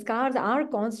 and sanskars are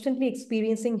constantly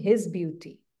experiencing his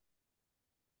beauty.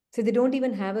 So they don't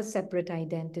even have a separate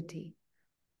identity.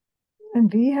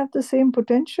 And we have the same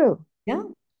potential. Yeah.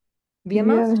 We are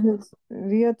master.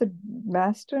 We are the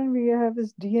master and we have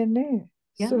his DNA.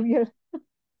 Yeah. So we are.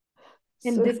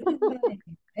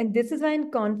 And this is why in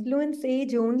confluence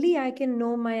age only I can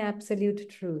know my absolute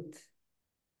truth,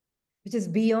 which is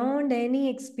beyond any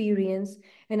experience.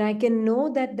 And I can know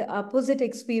that the opposite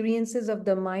experiences of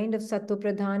the mind of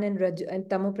Sattva-pradhan and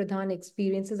Tamo-pradhan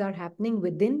experiences are happening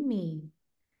within me.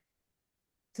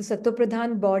 So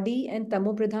Sattva-pradhan body and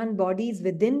Tamo-pradhan body is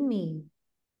within me.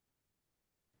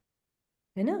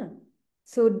 You know?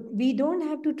 So we don't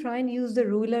have to try and use the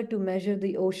ruler to measure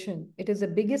the ocean. It is the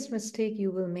biggest mistake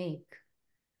you will make.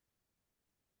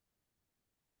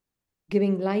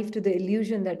 Giving life to the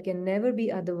illusion that can never be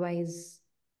otherwise.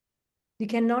 You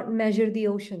cannot measure the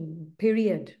ocean,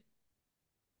 period.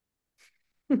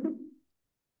 Can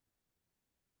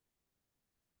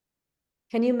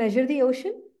you measure the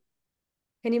ocean?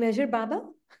 Can you measure Baba?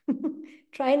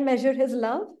 Try and measure his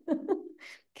love.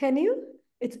 Can you?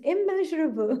 It's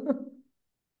immeasurable.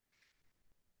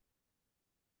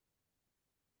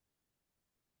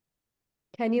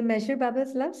 Can you measure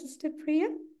Baba's love, Sister Priya?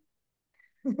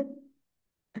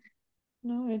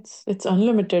 No, it's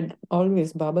unlimited.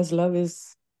 Always. Baba's love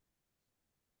is.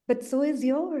 But so is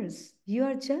yours. You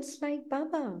are just like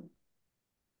Baba.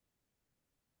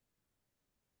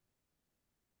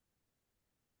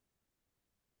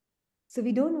 So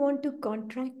we don't want to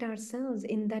contract ourselves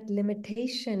in that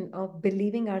limitation of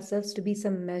believing ourselves to be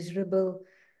some measurable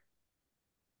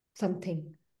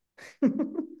something.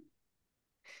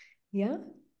 Yeah.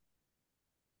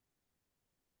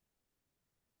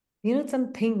 You know,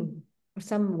 something or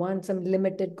someone, some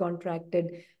limited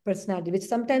contracted personality, which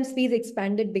sometimes feels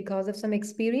expanded because of some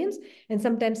experience and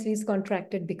sometimes feels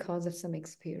contracted because of some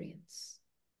experience.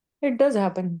 It does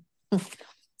happen.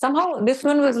 Somehow this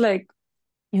one was like,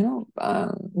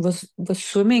 was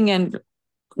swimming, and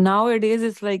nowadays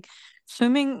it's like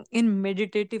swimming in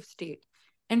meditative state.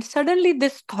 And suddenly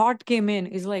this thought came in,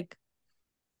 is like,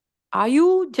 are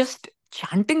you just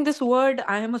chanting this word,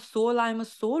 I am a soul, I am a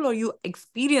soul, or you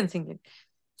experiencing it?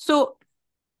 So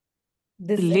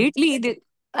This lately,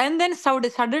 and then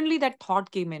suddenly that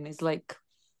thought came in, is like,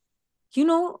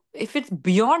 if it's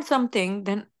beyond something,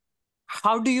 then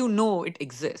how do you know it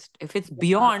exists? If it's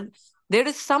beyond, there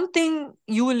is something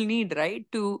you will need, right,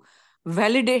 to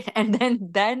validate. And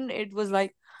then it was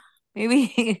like, maybe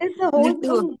is the whole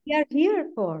thing we are here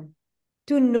for.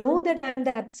 To know that I'm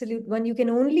the absolute one, you can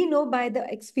only know by the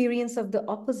experience of the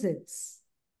opposites.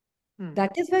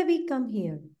 That is why we come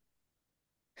here.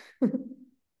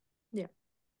 Yeah.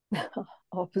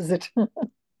 Opposite.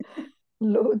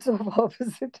 Loads of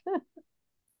opposite.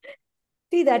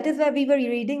 See, that is why we were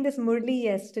reading this Murli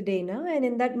yesterday, no? And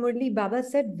in that Murli, Baba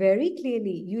said very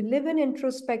clearly, you live in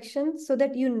introspection so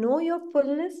that you know your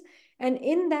fullness, and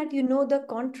in that you know the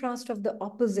contrast of the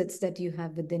opposites that you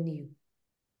have within you.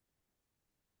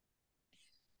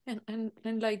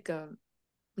 And like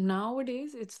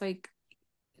nowadays, it's like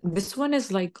this one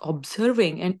is like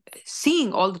observing and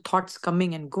seeing all the thoughts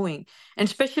coming and going, and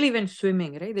especially when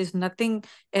swimming, right? There's nothing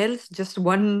else, just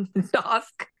one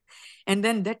task. And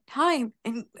then that time,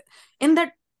 in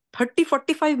that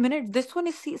 30-45 minutes, this one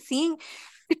is seeing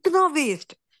itna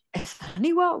waste, ऐसा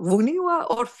नहीं हुआ, वो नहीं हुआ,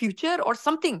 or future or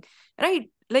something, right?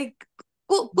 Like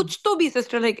kuch to bhi,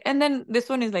 sister, like. And then this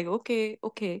one is like, okay,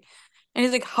 okay. And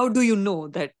it's like, how do you know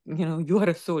that you are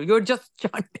a soul? You're just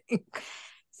chanting.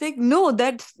 It's like, no,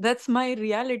 that's my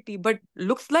reality, but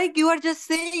looks like you are just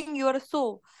saying you are a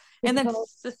soul. And then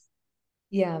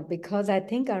yeah, because I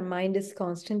think our mind is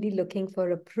constantly looking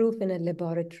for a proof in a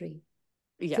laboratory.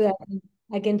 Yeah. So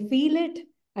I can feel it,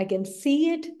 I can see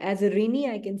it. As a Rini,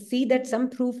 I can see that some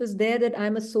proof is there that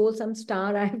I'm a soul, some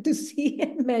star I have to see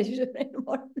and measure and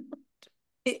whatnot.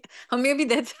 Maybe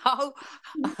that's how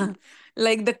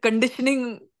like the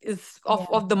conditioning is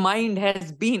of the mind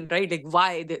has been, right? Like,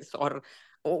 why this, or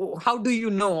how do you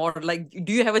know, or like,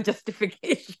 do you have a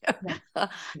justification?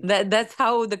 That's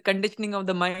how the conditioning of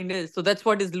the mind is. So that's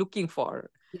what is looking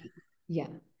for. Yeah.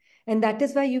 And that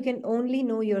is why you can only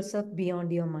know yourself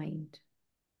beyond your mind.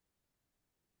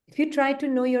 If you try to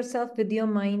know yourself with your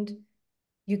mind,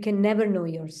 you can never know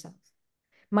yourself.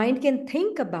 Mind can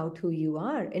think about who you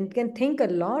are and can think a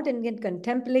lot and can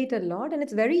contemplate a lot. And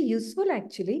it's very useful,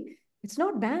 actually. It's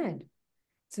not bad.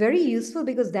 It's very useful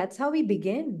because that's how we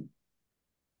begin.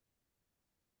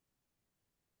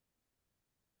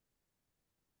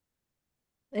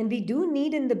 And we do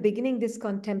need in the beginning this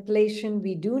contemplation.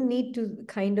 We do need to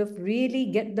kind of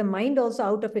really get the mind also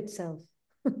out of itself.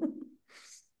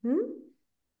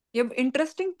 Yeah,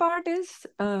 interesting part is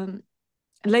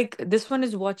like this one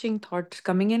is watching thoughts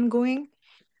coming and going.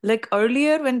 Like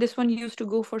earlier when this one used to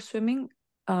go for swimming,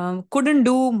 couldn't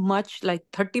do much, like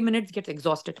 30 minutes gets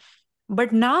exhausted.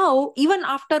 But now, even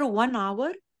after 1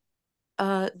 hour,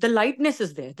 the lightness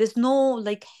is there. There's no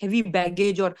like heavy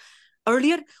baggage or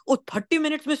earlier, oh, 30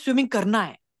 minutes में swimming करना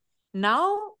है.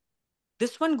 Now,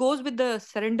 this one goes with the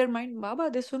surrender mind. Baba,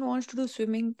 this one wants to do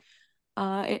swimming.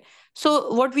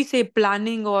 So what we say,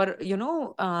 planning or,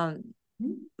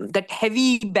 that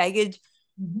heavy baggage,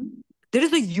 there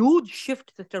is a huge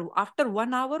shift, sister. After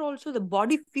 1 hour also, the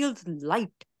body feels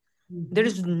light. There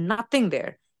is nothing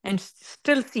there. And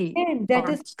still see And that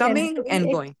is thoughts coming temporary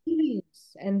and going.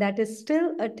 experience. And that is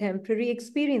still a temporary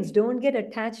experience. Don't get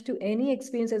attached to any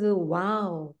experience as a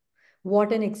wow,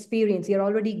 what an experience. You're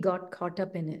already got caught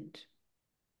up in it.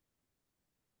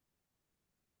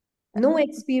 No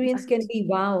experience can be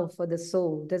wow for the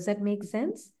soul. Does that make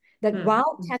sense? That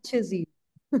wow catches you.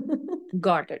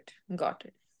 Got it. Got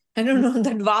it. I don't know.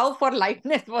 That wow for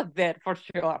lightness was there for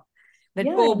sure. That,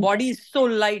 Yeah, oh, body is so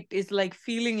light, is like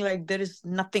feeling like there is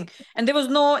nothing. And there was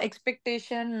no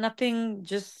expectation, nothing,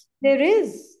 just. there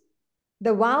is.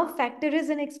 The wow factor is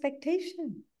an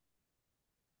expectation.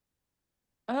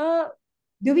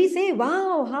 Do we say,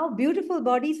 wow, how beautiful,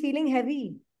 body's feeling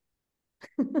heavy?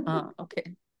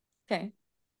 Okay. Okay.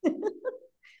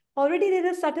 Already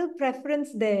there's a subtle preference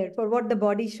there for what the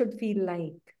body should feel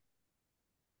like.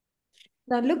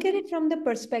 Now look at it from the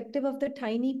perspective of the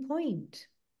tiny point.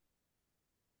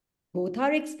 Both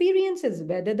are experiences,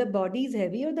 whether the body is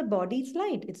heavy or the body is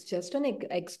light. It's just an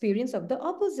experience of the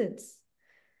opposites.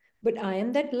 But I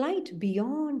am that light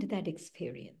beyond that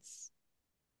experience.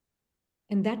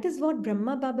 And that is what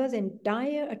Brahma Baba's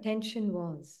entire attention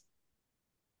was.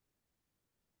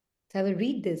 So I will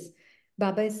read this.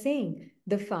 Baba is saying,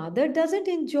 the father doesn't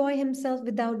enjoy himself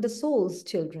without the soul's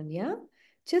children, yeah?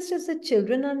 Just as the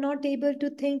children are not able to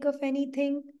think of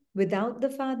anything without the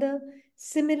father,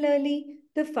 similarly,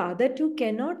 the father too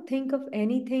cannot think of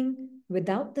anything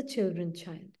without the children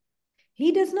child.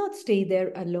 He does not stay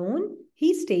there alone,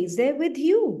 he stays there with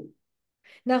you.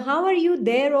 Now, how are you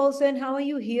there also and how are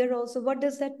you here also? What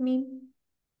does that mean?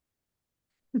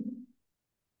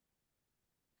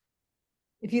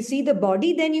 If you see the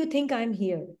body, then you think I'm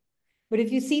here. But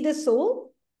if you see the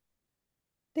soul,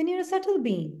 then you're a subtle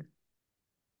being.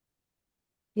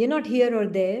 You're not here or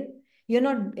there. You're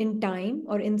not in time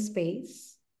or in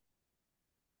space.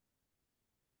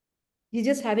 You're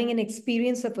just having an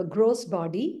experience of a gross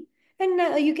body,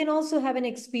 and you can also have an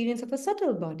experience of a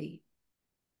subtle body.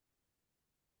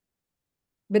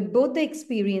 But both the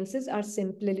experiences are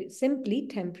simply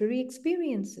temporary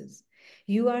experiences.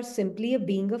 You are simply a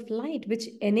being of light, which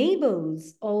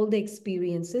enables all the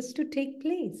experiences to take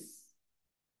place.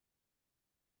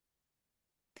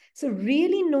 So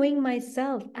really knowing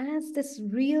myself as this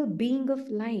real being of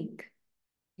light,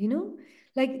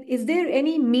 like, is there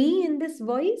any me in this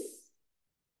voice?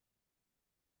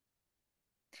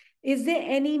 Is there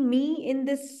any me in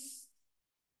this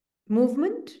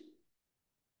movement?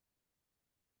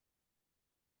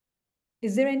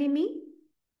 Is there any me?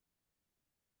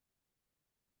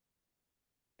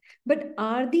 But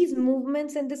are these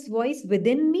movements and this voice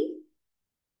within me?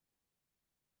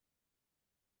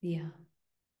 Yeah.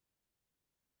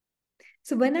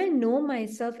 So when I know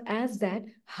myself as that,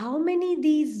 how many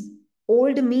these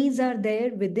old me's are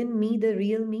there within me, the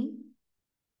real me?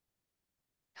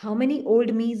 How many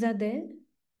old me's are there?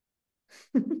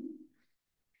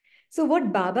 So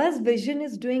what Baba's vision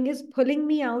is doing is pulling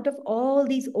me out of all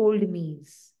these old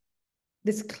me's.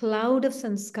 This cloud of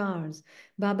sanskars,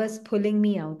 Baba's pulling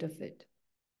me out of it.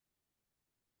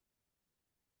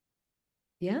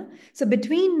 Yeah. So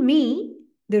between me,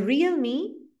 the real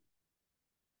me,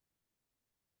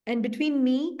 and between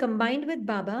me combined with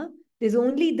Baba, there's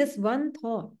only this one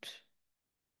thought.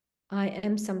 I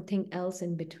am something else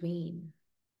in between.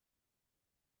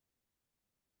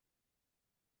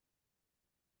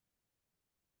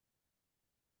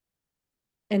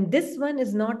 And this one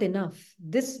is not enough.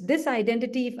 This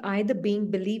identity, if I, the being,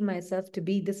 believe myself to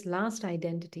be this last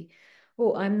identity,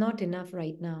 oh, I'm not enough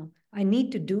right now. I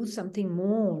need to do something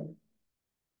more.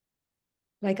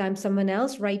 Like I'm someone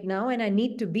else right now, and I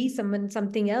need to be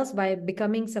something else by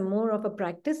becoming some more of a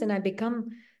practice, and I become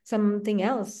something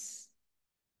else.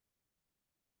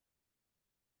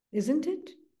 Isn't it?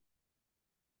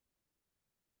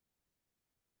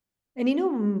 And you know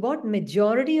what?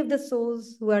 Majority of the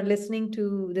souls who are listening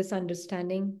to this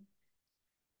understanding,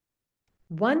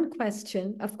 one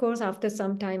question, of course, after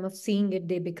some time of seeing it,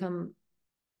 they become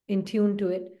in tune to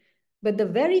it. But the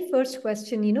very first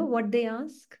question, you know what they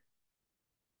ask?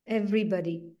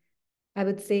 Everybody, I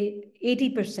would say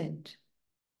 80%.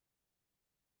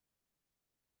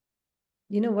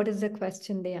 You know what is the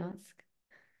question they ask?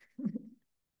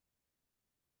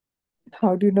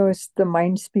 How do you know it's the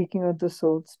mind speaking or the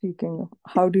soul speaking?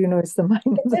 How do you know it's the mind?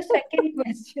 That's the second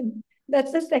question.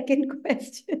 That's the second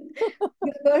question.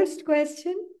 The first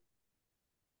question.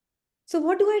 So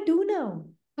what do I do now?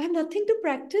 I have nothing to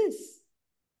practice.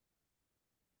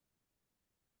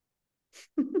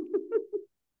 I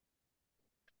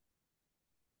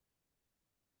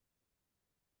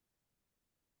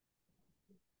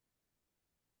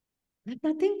have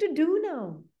nothing to do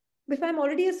now. If I'm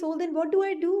already a soul, then what do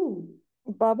I do?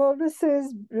 Baba always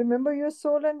says, remember your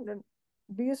soul and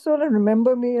be a soul and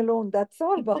remember me alone. That's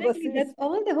all Baba Exactly. says. That's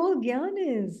all the whole gyan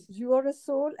is. You are a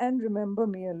soul and remember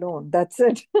me alone. That's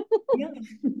it. Yeah.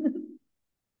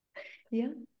 Yeah.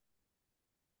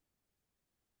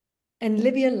 And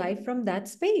live your life from that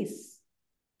space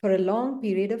for a long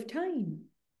period of time.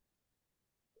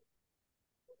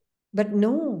 But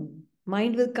no,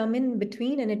 mind will come in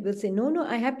between and it will say, no, no,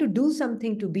 I have to do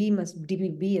something to be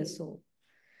a soul.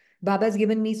 Baba's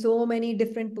given me so many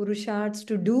different purusharths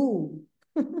to do.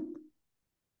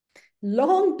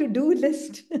 Long to-do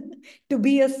list to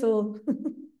be a soul.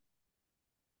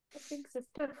 I think,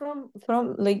 sister, from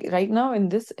like right now in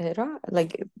this era,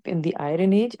 like in the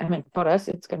Iron Age, I mean, for us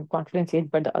it's kind of confidence age,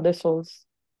 but the other souls,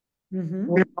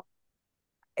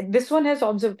 this one has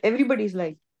observed. Everybody's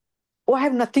like, "Oh, I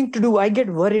have nothing to do." I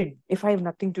get worried if I have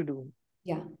nothing to do.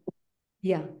 Yeah,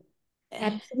 yeah,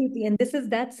 absolutely. And this is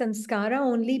that sanskara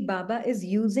only Baba is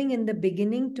using in the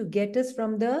beginning to get us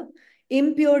from the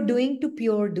impure doing to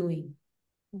pure doing.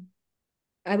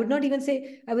 I would not even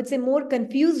say, I would say more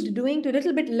confused doing to a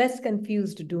little bit less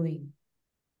confused doing.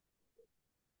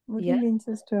 What do Yeah. you mean,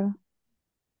 sister?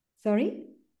 Sorry?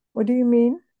 What do you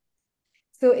mean?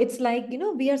 So it's like, you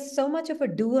know, we are so much of a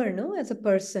doer, no, as a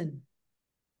person.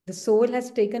 The soul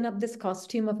has taken up this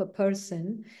costume of a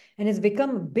person and has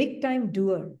become a big time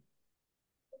doer,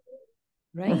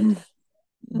 right?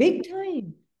 Big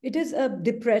time. It is a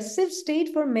depressive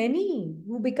state for many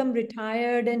who become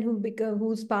retired and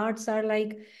whose parts are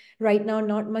like right now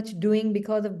not much doing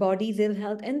because of body's ill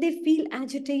health, and they feel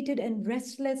agitated and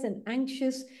restless and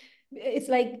anxious. It's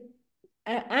like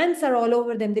ants are all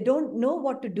over them. They don't know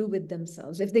what to do with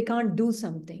themselves if they can't do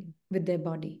something with their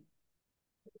body.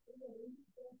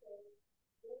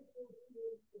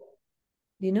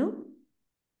 You know?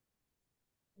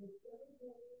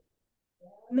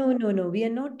 No, no, no. We are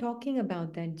not talking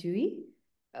about that, Jui.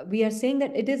 We are saying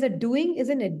that it is a doing is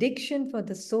an addiction for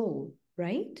the soul,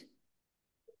 right?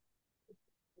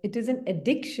 It is an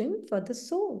addiction for the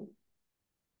soul.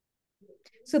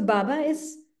 So Baba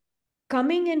is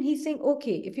coming and he's saying,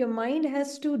 okay, if your mind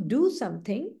has to do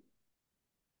something,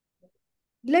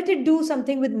 let it do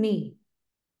something with me.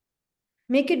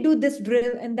 Make it do this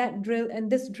drill and that drill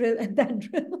and this drill and that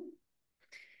drill.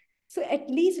 So at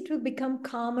least it will become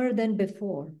calmer than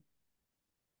before.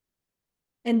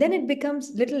 And then it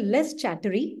becomes little less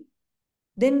chattery.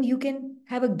 Then you can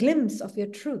have a glimpse of your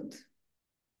truth.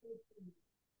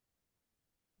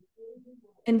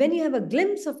 And when you have a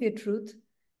glimpse of your truth,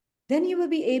 then you will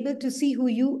be able to see who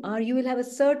you are. You will have a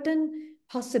certain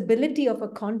possibility of a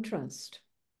contrast.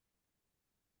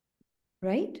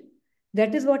 Right?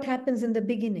 That is what happens in the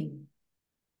beginning.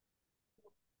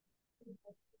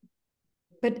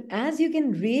 But as you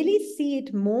can really see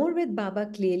it more with Baba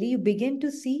clearly, you begin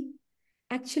to see,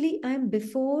 actually, I'm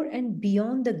before and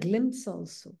beyond the glimpse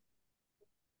also.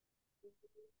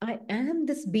 I am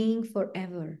this being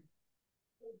forever.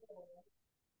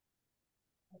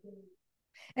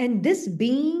 And this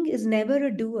being is never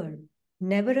a doer,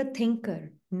 never a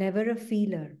thinker, never a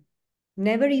feeler,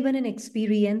 never even an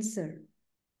experiencer,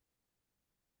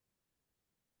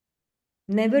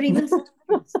 never even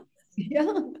starts.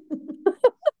 Yeah.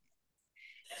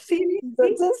 Seriously?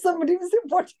 That's just somebody was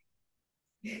important.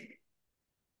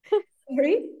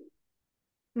 Sorry?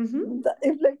 Mm-hmm.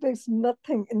 If like there's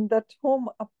nothing in that home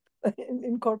up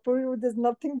in corporate, there's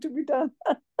nothing to be done.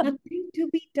 Nothing to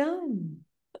be done.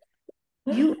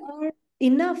 You are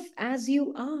enough as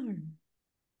you are.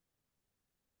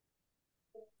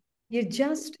 You're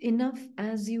just enough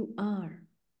as you are.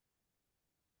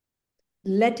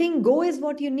 Letting go is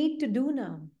what you need to do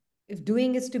now. If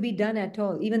doing is to be done at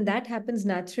all, even that happens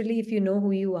naturally if you know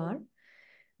who you are.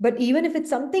 But even if it's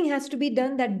something has to be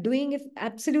done, that doing if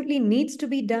absolutely needs to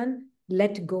be done,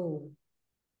 let go.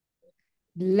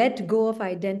 Let go of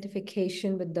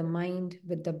identification with the mind,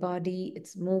 with the body,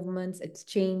 its movements, its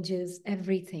changes,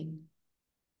 everything.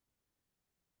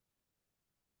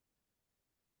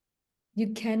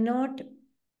 You cannot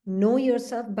know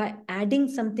yourself by adding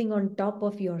something on top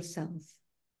of yourself.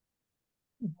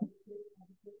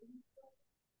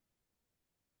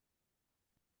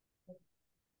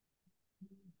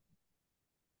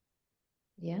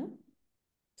 Yeah?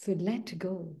 So let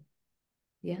go.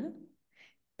 Yeah?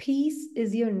 Peace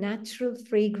is your natural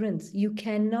fragrance. You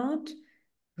cannot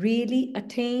really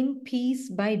attain peace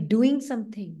by doing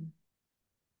something.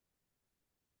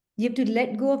 You have to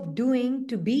let go of doing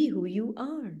to be who you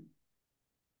are.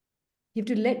 You have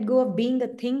to let go of being a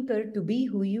thinker to be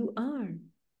who you are.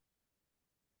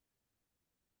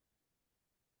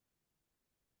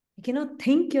 You cannot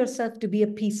think yourself to be a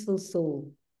peaceful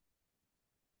soul.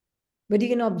 But you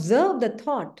can observe the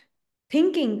thought,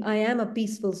 thinking I am a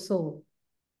peaceful soul.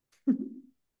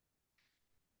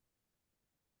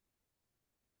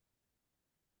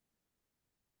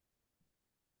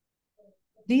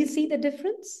 Do you see the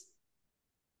difference?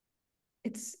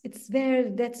 That's where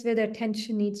the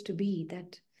attention needs to be,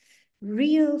 that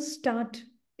real start.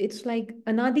 It's like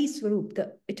Anadi Swarup,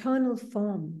 the eternal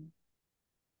form,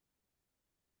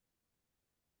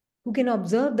 who can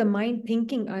observe the mind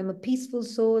thinking, I'm a peaceful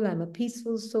soul, I'm a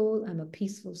peaceful soul, I'm a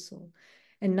peaceful soul,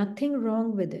 and nothing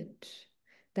wrong with it.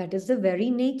 That is the very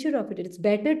nature of it. It's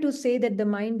better to say that the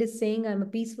mind is saying, I'm a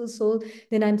peaceful soul,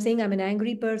 than I'm saying, I'm an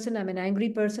angry person, I'm an angry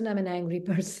person, I'm an angry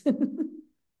person.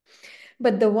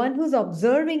 But the one who's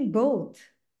observing both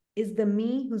is the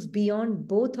me who's beyond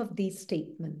both of these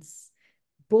statements,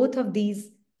 both of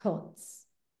these thoughts.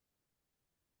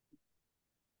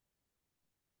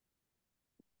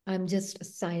 I'm just a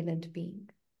silent being.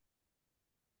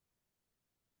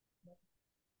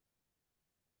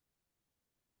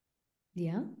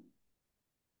 Yeah?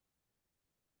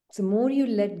 So more you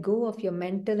let go of your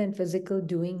mental and physical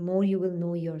doing, more you will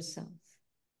know yourself.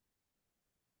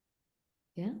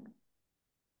 Yeah?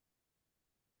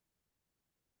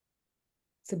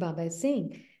 So Baba is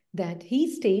saying that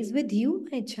he stays with you,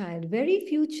 my child. Very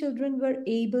few children were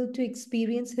able to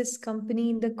experience his company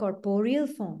in the corporeal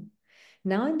form.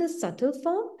 Now in the subtle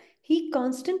form, he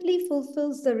constantly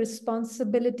fulfills the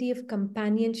responsibility of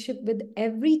companionship with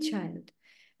every child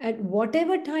at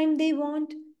whatever time they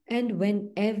want and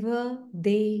whenever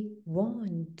they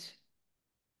want.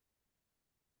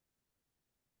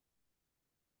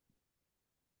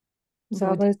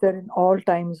 Baba is there in all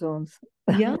time zones.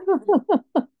 Yeah,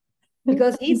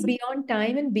 because he's beyond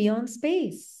time and beyond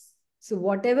space. So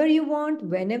whatever you want,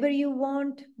 whenever you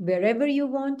want, wherever you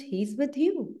want, he's with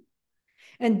you.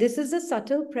 And this is the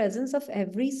subtle presence of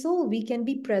every soul. We can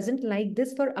be present like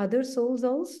this for other souls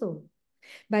also.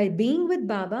 By being with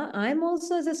Baba, I'm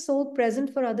also as a soul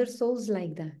present for other souls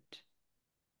like that.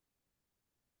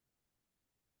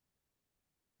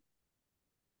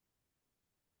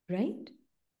 Right?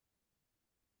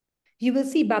 You will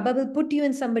see Baba will put you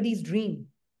in somebody's dream.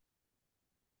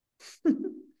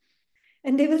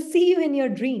 And they will see you in your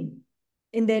dream.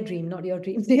 In their dream, not your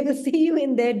dream. They will see you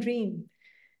in their dream.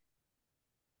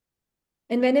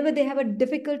 And whenever they have a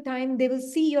difficult time, they will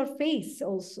see your face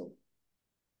also.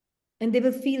 And they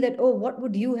will feel that, oh, what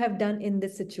would you have done in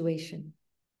this situation?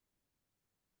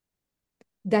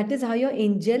 That is how your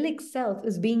angelic self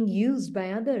is being used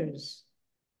by others.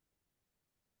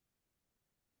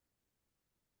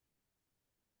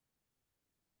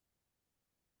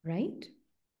 Right?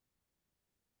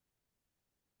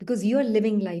 Because you are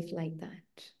living life like that.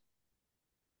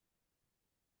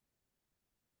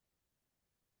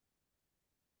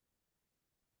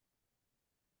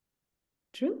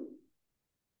 True?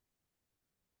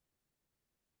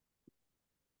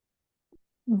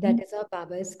 That is how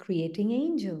Baba is creating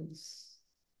angels.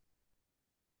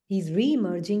 He's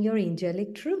re-emerging your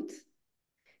angelic truth.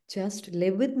 Just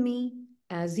live with me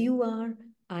as you are.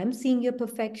 I'm seeing your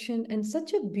perfection. And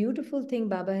such a beautiful thing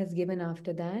Baba has given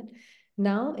after that.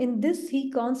 Now, in this,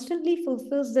 he constantly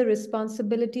fulfills the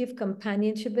responsibility of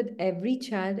companionship with every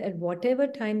child at whatever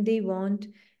time they want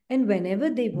and whenever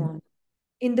they want.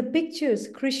 In the pictures,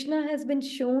 Krishna has been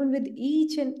shown with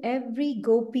each and every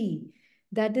gopi.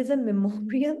 That is a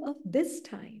memorial of this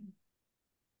time.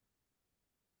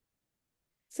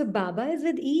 So Baba is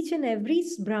with each and every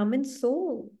Brahmin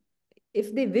soul.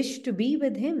 If they wish to be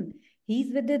with him,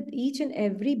 He's with each and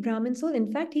every Brahmin soul.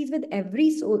 In fact, he's with every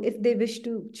soul if they wish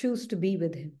to choose to be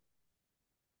with him,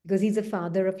 because he's a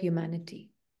father of humanity.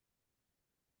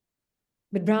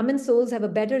 But Brahmin souls have a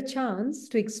better chance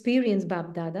to experience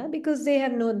Bap Dada because they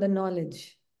have known the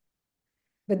knowledge.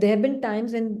 But there have been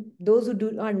times when those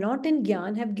who are not in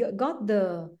Gyan have got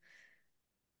the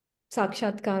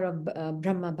Sakshatkar of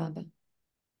Brahma Baba.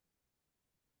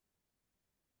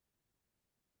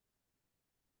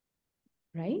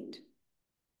 Right?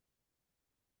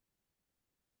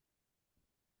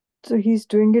 So he's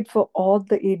doing it for all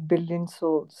the 8 billion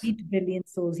souls. 8 billion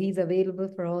souls. He's available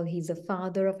for all. He's a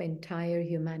father of entire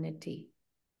humanity.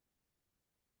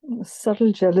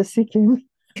 Subtle jealousy came.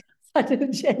 Subtle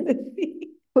jealousy.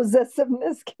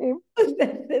 Possessiveness came.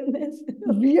 Possessiveness.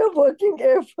 We are working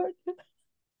effort.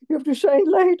 You have to shine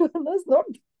light on us, not.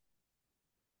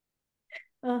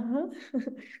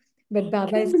 But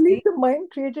Baba Can't is believe saying, the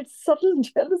mind created subtle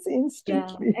jealousy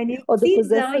instantly. yeah. And you or the see,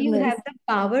 possessiveness. now you have the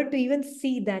power to even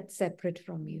see that separate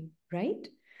from you, right?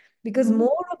 Because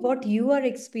more of what you are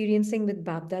experiencing with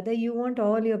Bap Dada, you want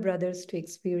all your brothers to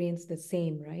experience the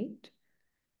same, right?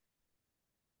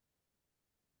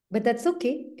 But that's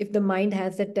okay. If the mind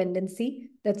has that tendency,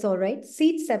 that's all right.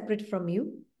 See it separate from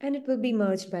you, and it will be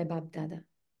merged by Bap Dada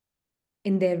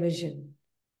in their vision.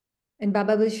 And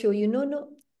Baba will show you, no, no,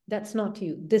 that's not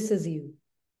you. This is you.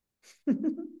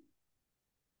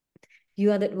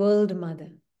 You are that world mother,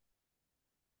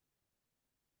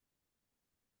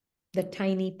 the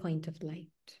tiny point of light.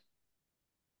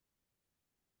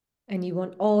 And you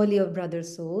want all your brother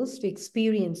souls to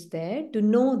experience there, to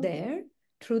know their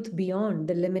truth beyond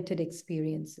the limited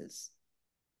experiences.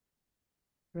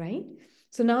 Right?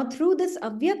 So now through this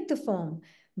Avyakta form,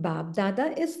 Bap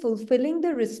Dada is fulfilling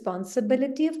the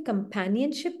responsibility of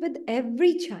companionship with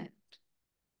every child.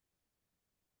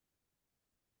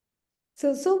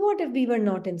 So what if we were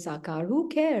not in Sakar? Who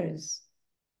cares?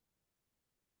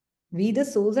 We, the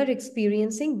souls, are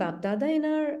experiencing Bap Dada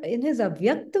in his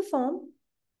Avyakta form.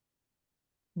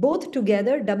 Both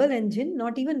together, double engine,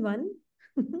 not even one.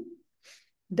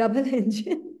 Double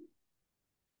engine.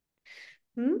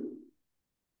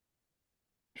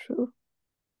 True.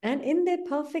 And in their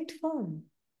perfect form.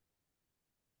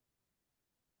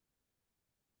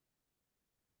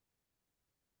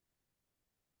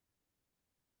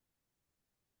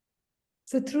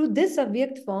 So through this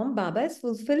Avyakt form, Baba is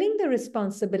fulfilling the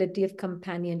responsibility of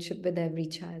companionship with every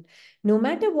child, no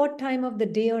matter what time of the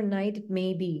day or night it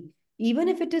may be. Even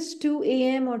if it is 2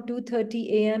 a.m. or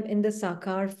 2:30 a.m. in the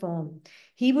Sakar form,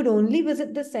 he would only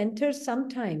visit the center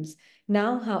sometimes.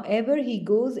 Now, however, he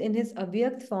goes in his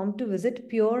Avyakt form to visit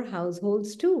pure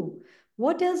households too.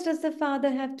 What else does the father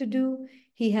have to do?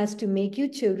 He has to make you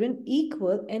children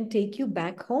equal and take you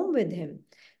back home with him.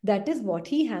 That is what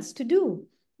he has to do.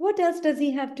 What else does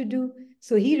he have to do?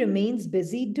 So he remains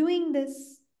busy doing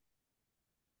this.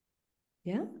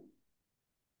 Yeah.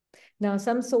 Now,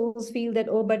 some souls feel that,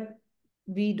 oh, but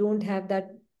we don't have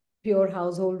that pure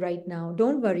household right now.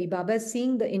 Don't worry. Baba is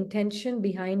seeing the intention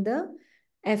behind the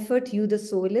effort you, the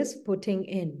soul, is putting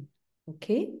in.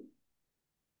 Okay?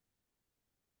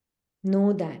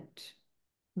 Know that.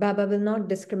 Baba will not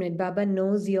discriminate. Baba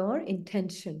knows your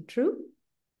intention. True?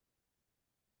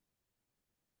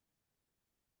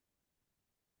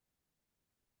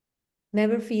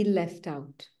 Never feel left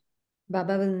out.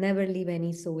 Baba will never leave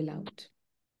any soul out.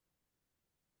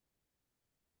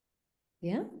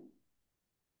 Yeah?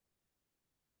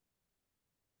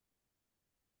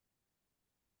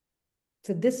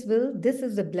 So this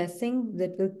is a blessing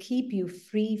that will keep you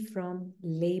free from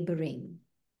laboring.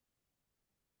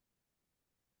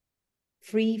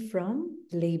 Free from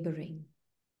laboring.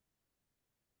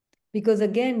 Because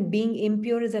again, being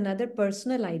impure is another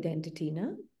personal identity,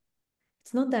 no?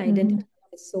 It's not the identity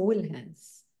the soul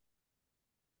has.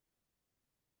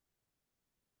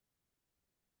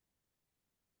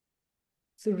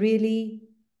 So really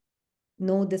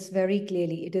know this very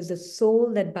clearly. It is the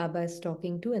soul that Baba is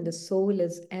talking to, and the soul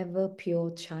is ever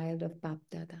pure child of Bap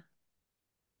Dada.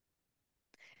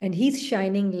 And he's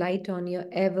shining light on your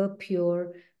ever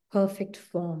pure, perfect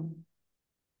form.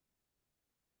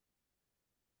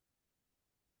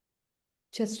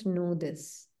 Just know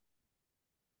this.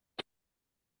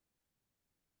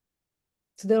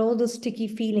 So that all those sticky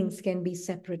feelings can be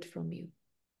separate from you.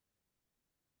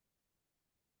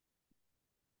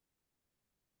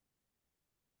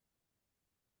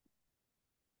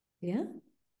 Yeah?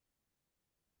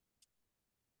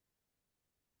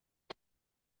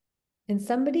 And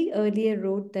somebody earlier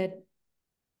wrote that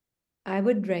I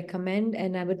would recommend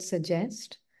and I would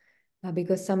suggest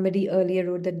Because somebody earlier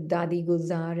wrote that Dadi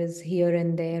Gulzar is here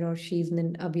and there, or she's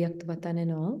in Avyakt Vatan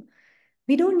and all.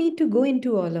 We don't need to go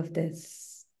into all of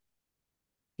this.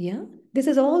 Yeah, this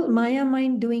is all Maya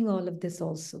mind doing all of this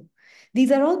also.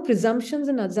 These are all presumptions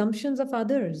and assumptions of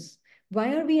others.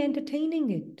 Why are we entertaining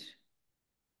it?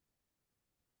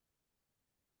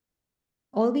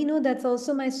 All we know, that's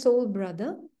also my soul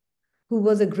brother, who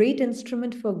was a great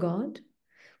instrument for God,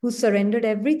 who surrendered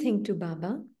everything to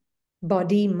Baba,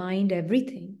 body, mind,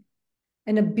 everything.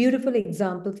 And a beautiful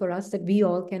example for us that we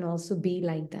all can also be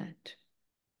like that.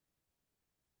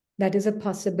 That is a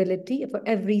possibility for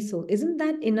every soul. Isn't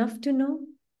that enough to know?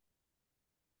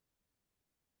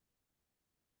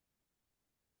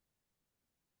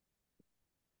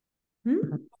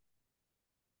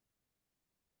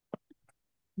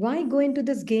 Why go into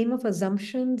this game of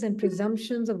assumptions and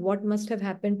presumptions of what must have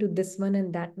happened to this one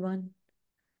and that one?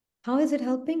 How is it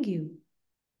helping you?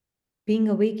 Being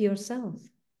awake yourself.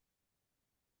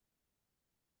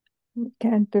 You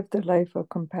can't live the life of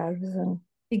comparison.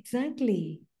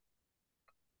 Exactly.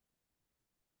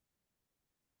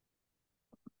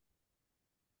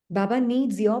 Baba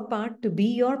needs your part to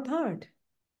be your part.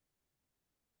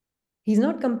 He's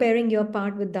not comparing your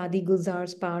part with Dadi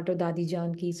Gulzar's part or Dadi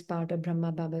Janki's part or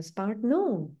Brahma Baba's part.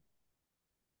 No.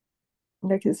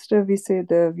 Like yesterday, we say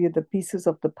we are the pieces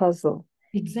of the puzzle.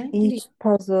 Exactly. Each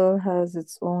puzzle has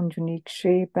its own unique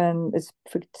shape and it's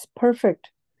perfect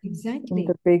in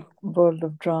the big world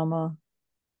of drama.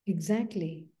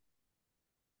 Exactly.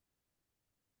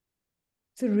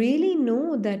 So really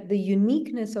know that the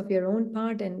uniqueness of your own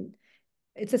part, and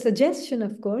it's a suggestion,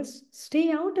 of course,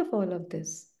 stay out of all of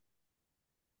this.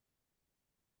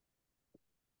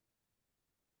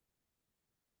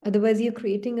 Otherwise, you're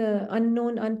creating an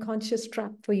unknown, unconscious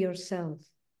trap for yourself.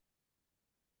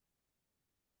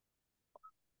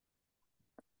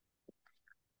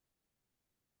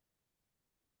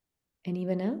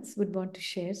 Anyone else would want to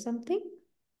share something?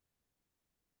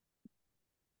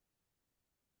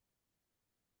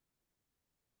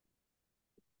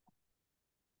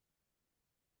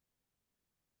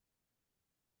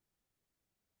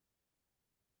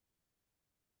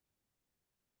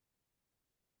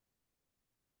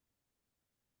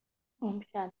 Om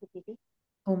Shanti Didi.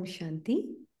 Om Shanti.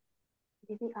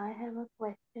 Didi, I have a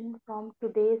question from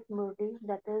today's Murli,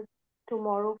 that is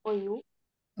tomorrow for you.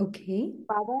 Okay.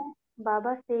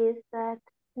 Baba says that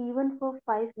even for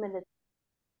 5 minutes,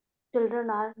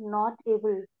 children are not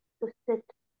able to sit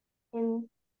in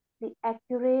the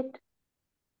accurate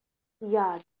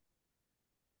yard.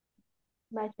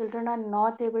 My children are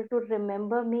not able to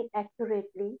remember me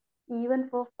accurately, even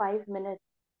for 5 minutes.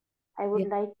 I would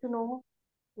like to know,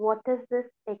 what is this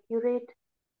accurate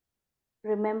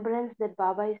remembrance that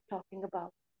Baba is talking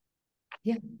about?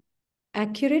 Yeah.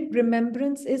 Accurate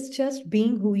remembrance is just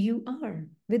being who you are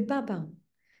with Baba.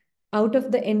 Out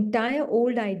of the entire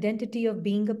old identity of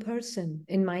being a person,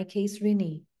 in my case,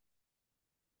 Rini.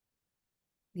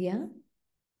 Yeah.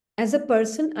 As a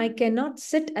person, I cannot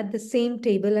sit at the same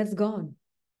table as God.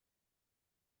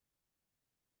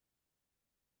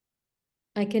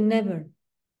 I can never.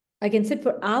 I can sit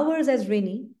for hours as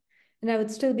Rini, and I would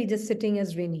still be just sitting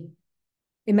as Rini,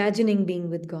 imagining being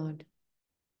with God.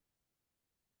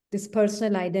 This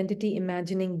personal identity,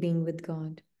 imagining being with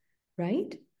God,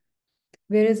 right?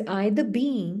 Whereas I, the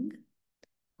being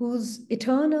whose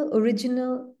eternal,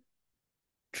 original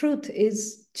truth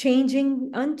is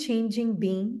changing, unchanging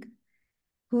being,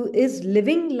 who is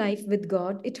living life with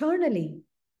God eternally.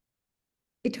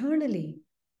 Eternally,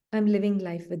 I'm living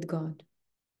life with God.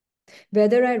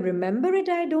 Whether I remember it,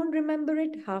 I don't remember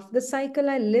it. Half the cycle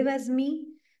I live as me.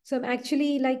 So I'm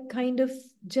actually like kind of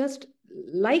just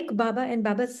like Baba. And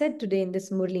Baba said today in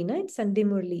this Murli night, Sunday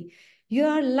Murli, you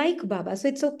are like Baba. So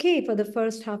it's okay for the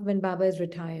first half when Baba is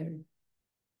retired.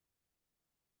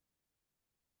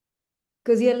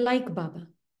 Because you're like Baba.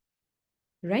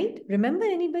 Right? Remember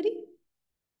anybody?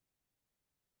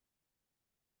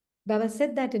 Baba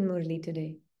said that in Murli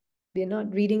today. We're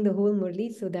not reading the whole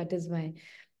Murli, so that is why.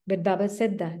 But Baba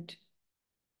said that.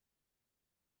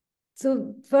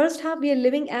 So first half, we are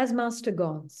living as master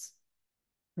gods,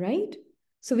 right?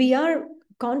 So we are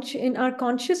in our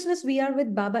consciousness, we are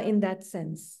with Baba in that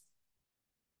sense.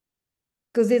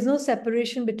 Because there's no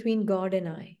separation between God and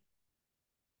I.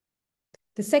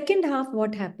 The second half,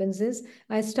 what happens is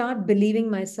I start believing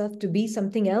myself to be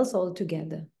something else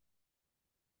altogether.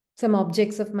 Some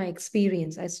objects of my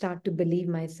experience, I start to believe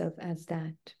myself as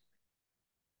that.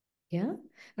 Yeah,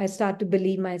 I start to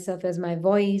believe myself as my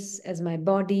voice, as my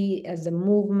body, as the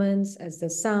movements, as the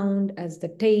sound, as the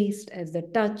taste, as the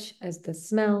touch, as the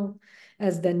smell,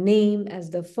 as the name, as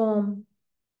the form.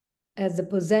 as the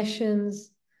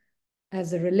possessions,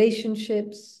 as the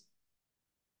relationships.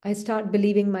 I start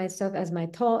believing myself as my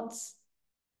thoughts,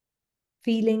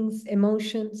 feelings,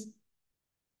 emotions.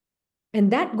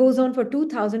 And that goes on for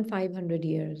 2,500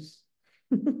 years.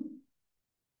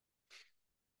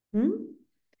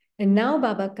 And now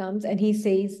Baba comes and he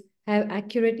says, have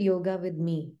accurate yoga with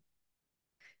me.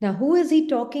 Now, who is he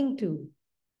talking to?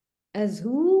 As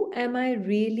who am I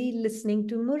really listening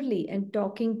to Murli and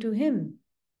talking to him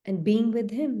and being with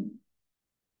him?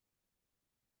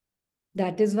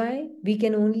 That is why we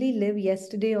can only live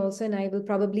yesterday also, and I will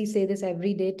probably say this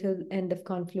every day till end of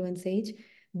confluence age.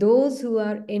 Those who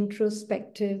are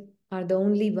introspective are the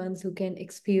only ones who can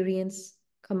experience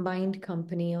combined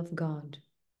company of God.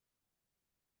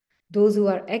 Those who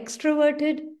are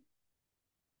extroverted,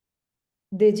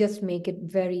 they just make it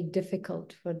very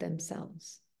difficult for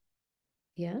themselves.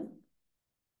 Yeah?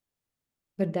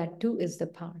 But that too is the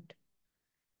part.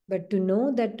 But to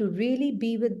know that to really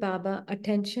be with Baba,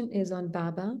 attention is on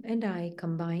Baba and I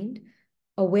combined,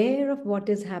 aware of what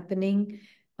is happening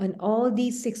on all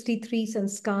these 63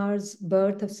 sanskars,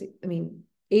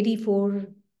 84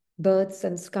 births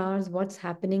and scars, what's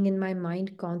happening in my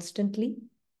mind constantly.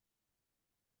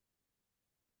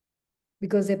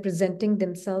 Because they're presenting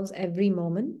themselves every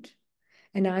moment.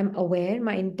 And I'm aware,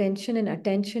 my intention and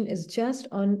attention is just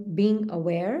on being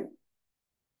aware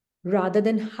rather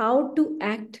than how to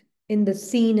act in the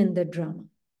scene in the drama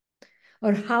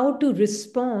or how to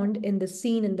respond in the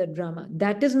scene in the drama.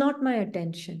 That is not my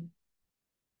attention.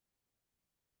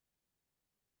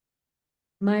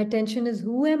 My attention is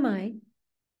who am I?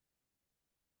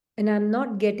 And I'm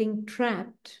not getting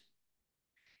trapped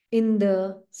in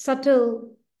the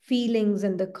subtle feelings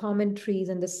and the commentaries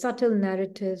and the subtle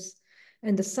narratives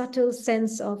and the subtle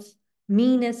sense of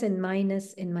meanness and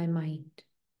minus in my mind.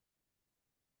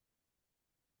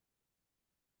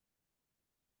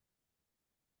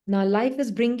 Now, life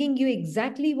is bringing you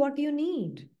exactly what you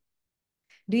need.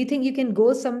 Do you think you can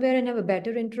go somewhere and have a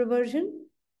better introversion?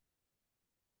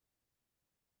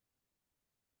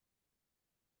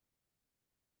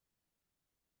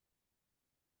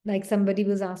 Like somebody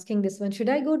was asking this one, should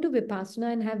I go to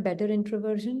Vipassana and have better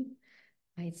introversion?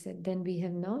 I said, then we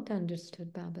have not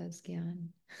understood Baba's Gyan.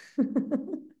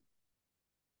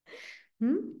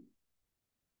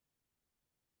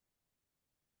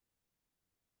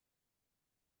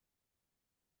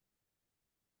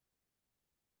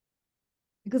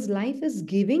 Because life is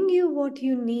giving you what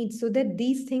you need so that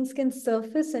these things can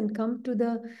surface and come to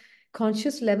the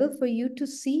conscious level for you to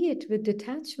see it with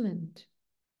detachment.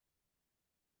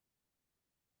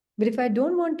 But if I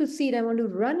don't want to see it, I want to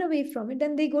run away from it,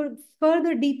 then they go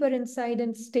further deeper inside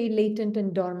and stay latent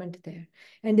and dormant there.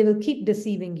 And they will keep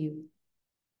deceiving you.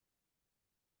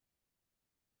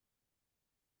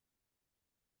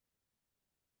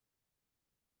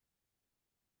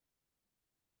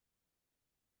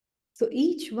 So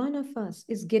each one of us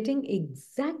is getting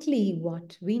exactly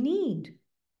what we need.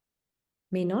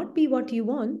 May not be what you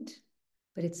want,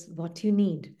 but it's what you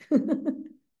need.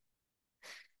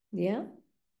 Yeah?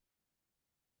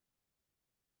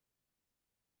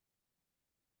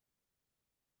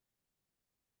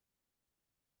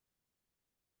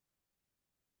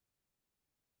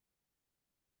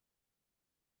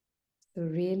 So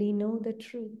really know the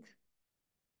truth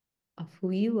of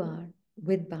who you are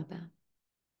with Baba.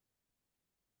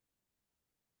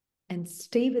 And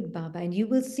stay with Baba, and you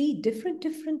will see different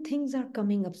things are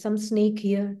coming up. Some snake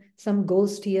here, some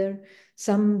ghost here,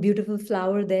 some beautiful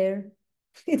flower there.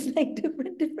 It's like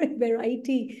different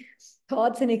variety.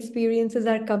 Thoughts and experiences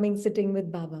are coming sitting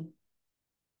with Baba.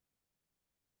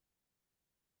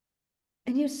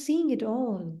 And you're seeing it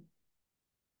all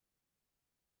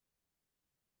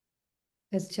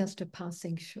as just a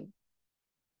passing show.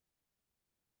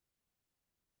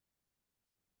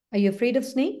 Are you afraid of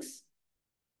snakes,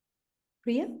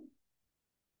 Priya?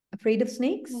 Afraid of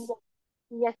snakes?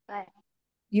 Yes, I am.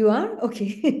 You are?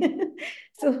 Okay.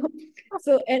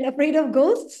 And afraid of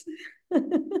ghosts?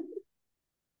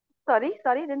 Sorry,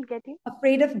 didn't get you.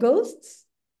 Afraid of ghosts?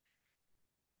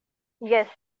 Yes.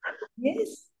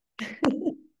 Yes.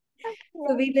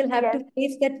 So we will have to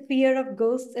face that fear of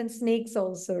ghosts and snakes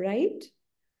also, right?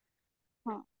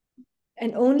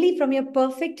 And only from your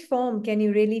perfect form can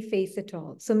you really face it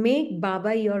all. So make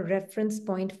Baba your reference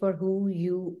point for who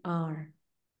you are.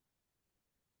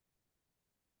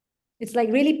 It's like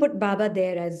really put Baba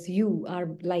there as you are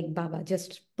like Baba.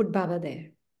 Just put Baba there.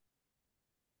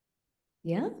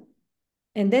 Yeah?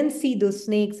 And then see those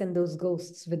snakes and those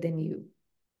ghosts within you,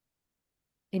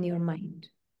 in your mind.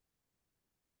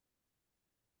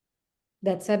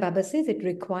 That's why Baba says it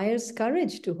requires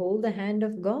courage to hold the hand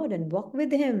of God and walk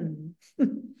with Him.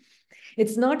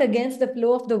 It's not against the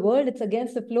flow of the world, it's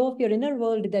against the flow of your inner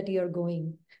world that you're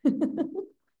going.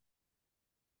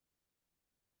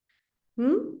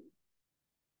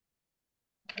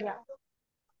 Yeah.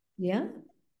 Yeah?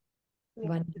 Yes.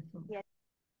 Wonderful. Yes.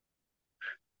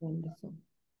 Wonderful.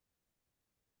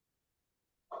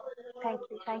 Thank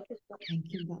you. Thank you so much. Thank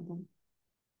you, Baba.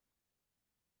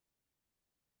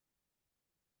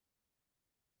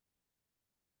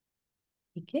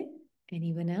 Okay.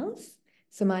 Anyone else?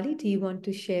 Somali, do you want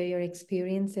to share your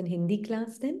experience in Hindi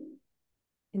class then?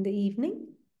 In the evening?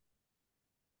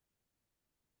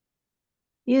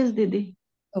 Yes, Didi.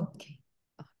 Okay.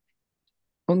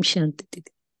 Om Shanti,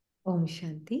 Didi. Om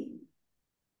Shanti.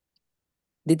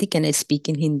 Didi, can I speak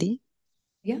in Hindi?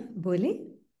 Yeah, बोले?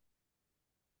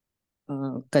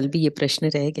 कल भी ये प्रश्न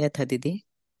रह गया था दीदी,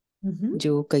 Mm-hmm.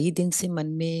 जो कई दिन से मन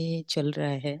में चल रहा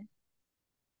है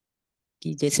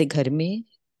कि जैसे घर में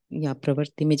या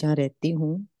प्रवृत्ति में जहाँ रहती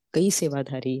हूँ, कई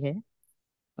सेवाधारी है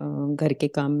घर के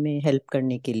काम में हेल्प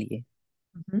करने के लिए।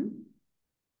 Mm-hmm.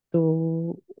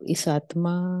 तो इस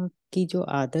आत्मा की जो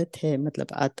आदत है, मतलब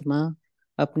आत्मा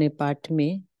अपने पाठ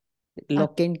में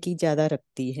लॉक एंड की ज्यादा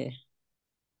रखती है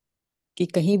कि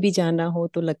कहीं भी जाना हो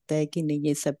तो लगता है कि नहीं,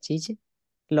 ये सब चीज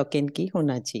लॉक एंड की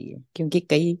होना चाहिए, क्योंकि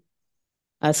कई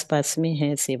आसपास में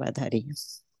है सेवाधारी।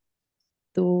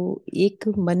 तो एक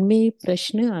मन में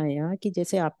प्रश्न आया कि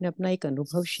जैसे आपने अपना एक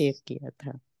अनुभव शेयर किया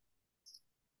था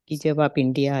कि जब आप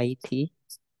इंडिया आई थी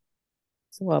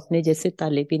तो आपने जैसे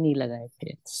ताले भी नहीं लगाए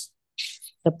थे,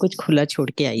 सब कुछ खुला छोड़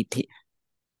के आई थी।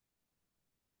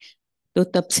 तो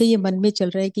तब से ये मन में चल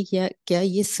रहा है कि क्या क्या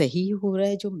ये सही हो रहा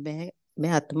है जो मैं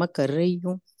आत्मा कर रही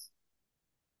हूँ?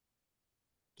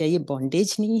 क्या ये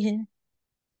बॉन्डेज नहीं है?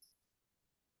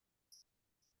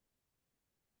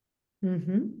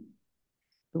 Mm-hmm.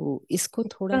 तो इसको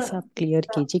थोड़ा सा आप क्लियर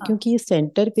कीजिए, क्योंकि ये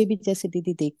सेंटर पे भी जैसे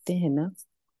दीदी देखते हैं ना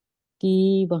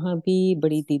कि वहां भी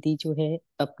बड़ी दीदी जो है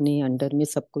अपने अंडर में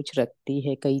सब कुछ रखती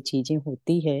है, कई चीजें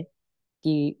होती है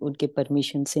कि उनके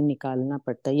परमिशन से निकालना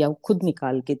पड़ता है या वो खुद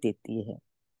निकाल के देती है।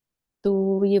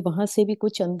 तो ये वहां से भी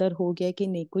कुछ अंदर हो गया कि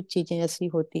नहीं, कुछ चीजें ऐसी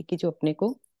होती कि जो अपने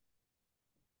को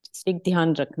एक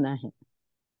ध्यान रखना है।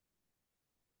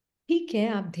 ठीक है,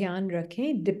 आप ध्यान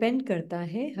रखें, डिपेंड करता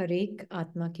है हर एक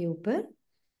आत्मा के ऊपर,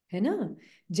 है ना।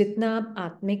 जितना आप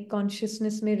आत्मिक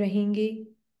कॉन्शियसनेस में रहेंगे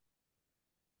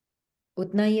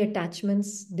उतना ही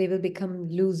attachments they will become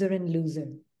looser and looser,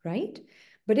 right?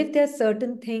 But if there are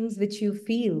certain things which you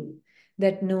feel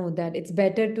that no, that it's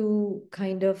better to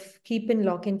kind of keep in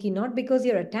lock and key, not because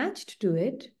you're attached to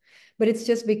it, but it's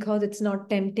just because it's not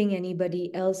tempting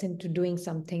anybody else into doing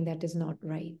something that is not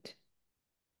right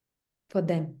for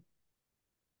them.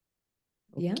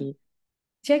 Yeah. Okay.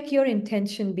 Check your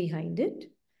intention behind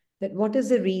it, that what is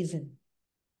the reason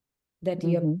that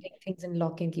you're putting things in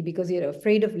lock and key, because you're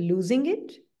afraid of losing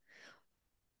it,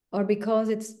 or because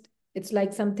it's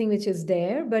like something which is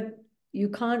there but you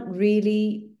don't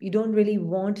really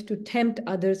want to tempt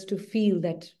others to feel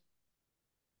that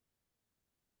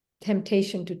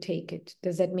temptation to take it.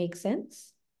 Does that make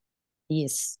sense?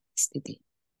 Yes, Didi.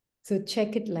 So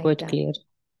check it like Quite that. clear.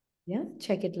 Yeah,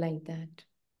 check it like that.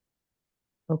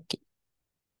 Okay.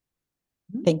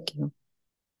 Thank you.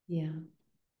 Yeah.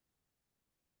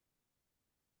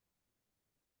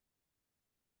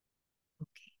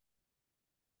 Okay.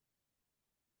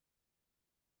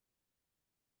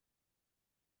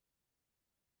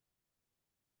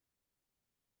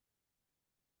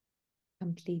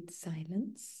 Complete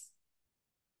silence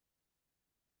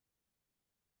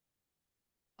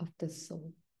of the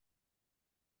soul.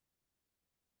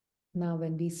 Now,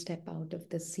 when we step out of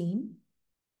the scene,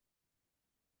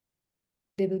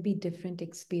 there will be different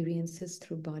experiences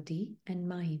through body and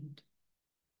mind.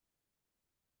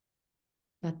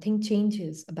 Nothing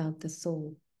changes about the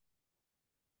soul.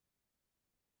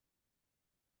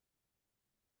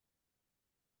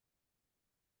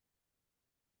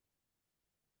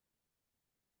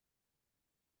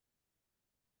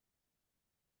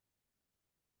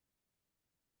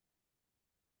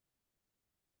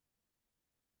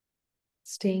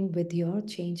 Staying with your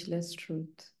changeless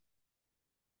truth.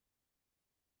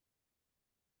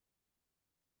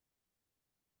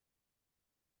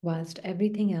 Whilst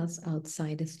everything else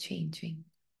outside is changing.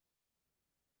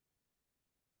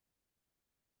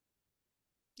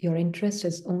 Your interest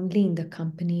is only in the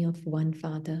company of one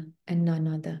Father and none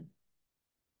other.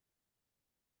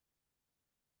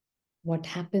 What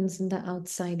happens in the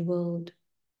outside world,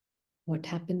 what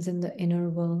happens in the inner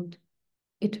world,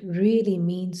 it really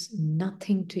means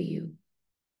nothing to you,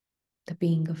 the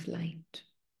being of light.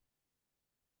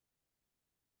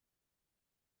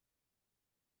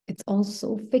 It's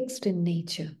also fixed in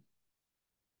nature.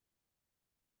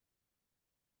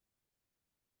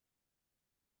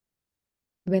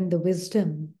 When the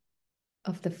wisdom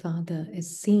of the Father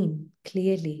is seen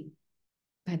clearly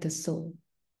by the soul,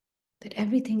 that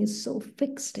everything is so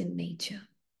fixed in nature,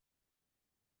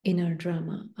 inner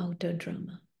drama, outer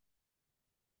drama.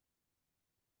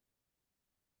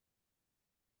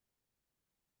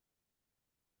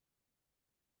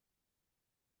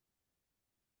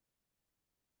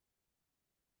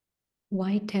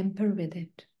 Why temper with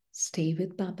it? Stay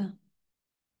with Baba.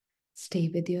 Stay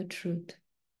with your truth.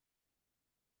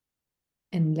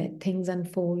 And let things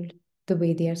unfold the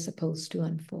way they are supposed to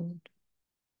unfold.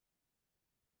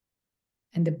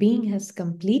 And the being has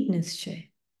complete nischay.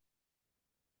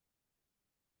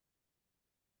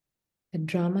 The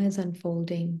drama is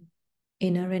unfolding,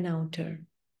 inner and outer,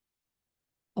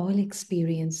 all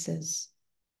experiences.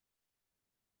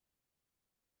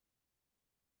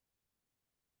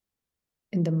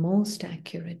 In the most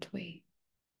accurate way.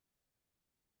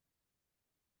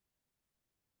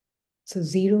 So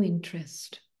zero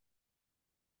interest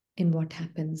in what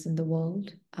happens in the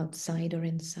world, outside or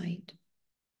inside.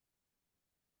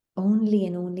 Only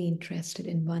and only interested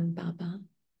in one Baba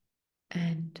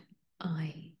and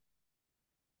I.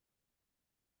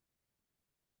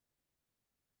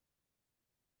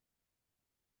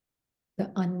 The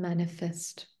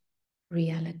unmanifest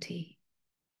reality.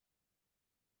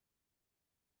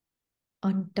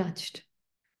 Untouched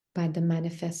by the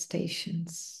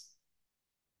manifestations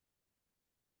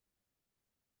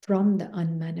from the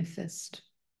unmanifest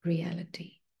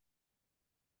reality.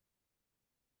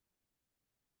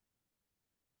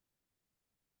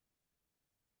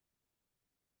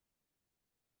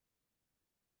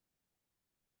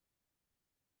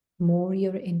 More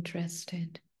you're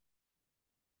interested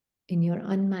in your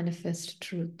unmanifest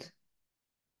truth,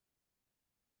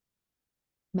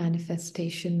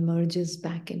 manifestation merges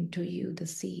back into you, the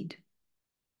seed.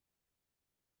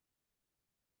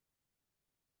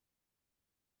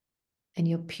 And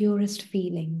your purest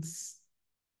feelings,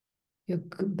 your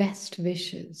best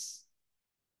wishes,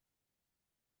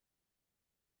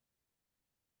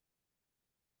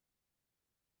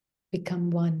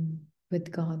 become one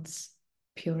with God's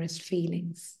purest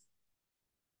feelings.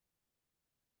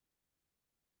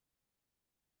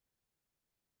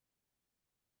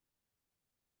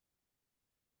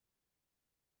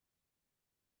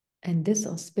 And this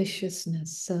auspiciousness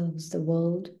serves the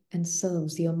world and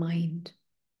serves your mind.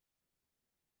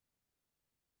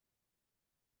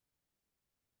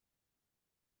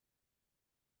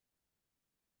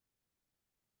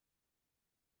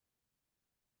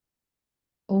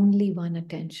 Only one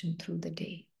attention through the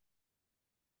day.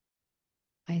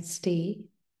 I stay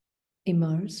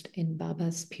immersed in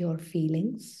Baba's pure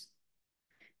feelings,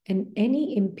 and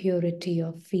any impurity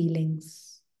of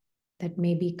feelings that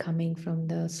may be coming from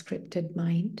the scripted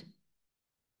mind,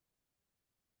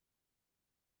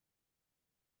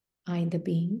 I, the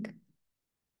being,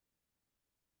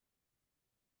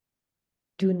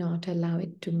 do not allow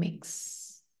it to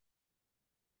mix.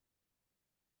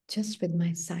 Just with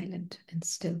my silent and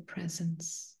still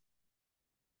presence.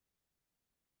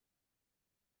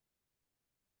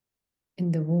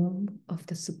 In the womb of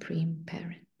the Supreme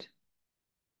Parent.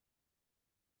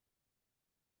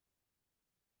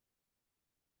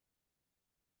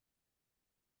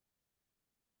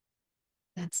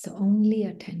 That's the only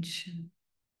attention.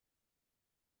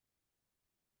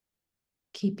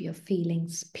 Keep your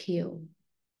feelings pure.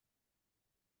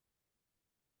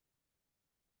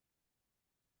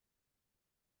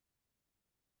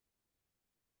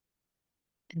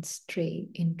 And stay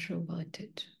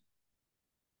introverted.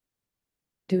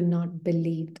 Do not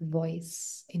believe the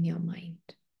voice in your mind.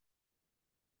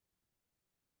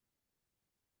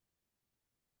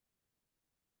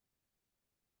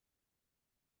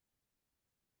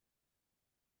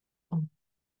 Om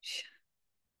Shanti.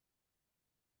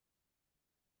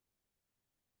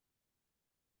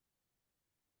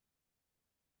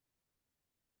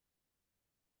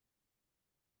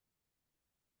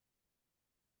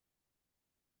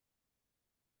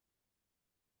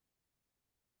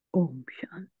 Om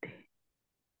Shanti.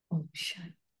 Om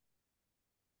Shanti.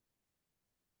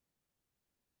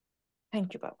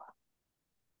 Thank you, Baba.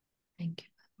 Thank you.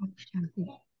 Om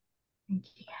Shanti. Thank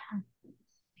you.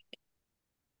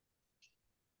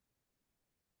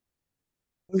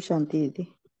 Om Shanti,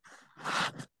 Didi.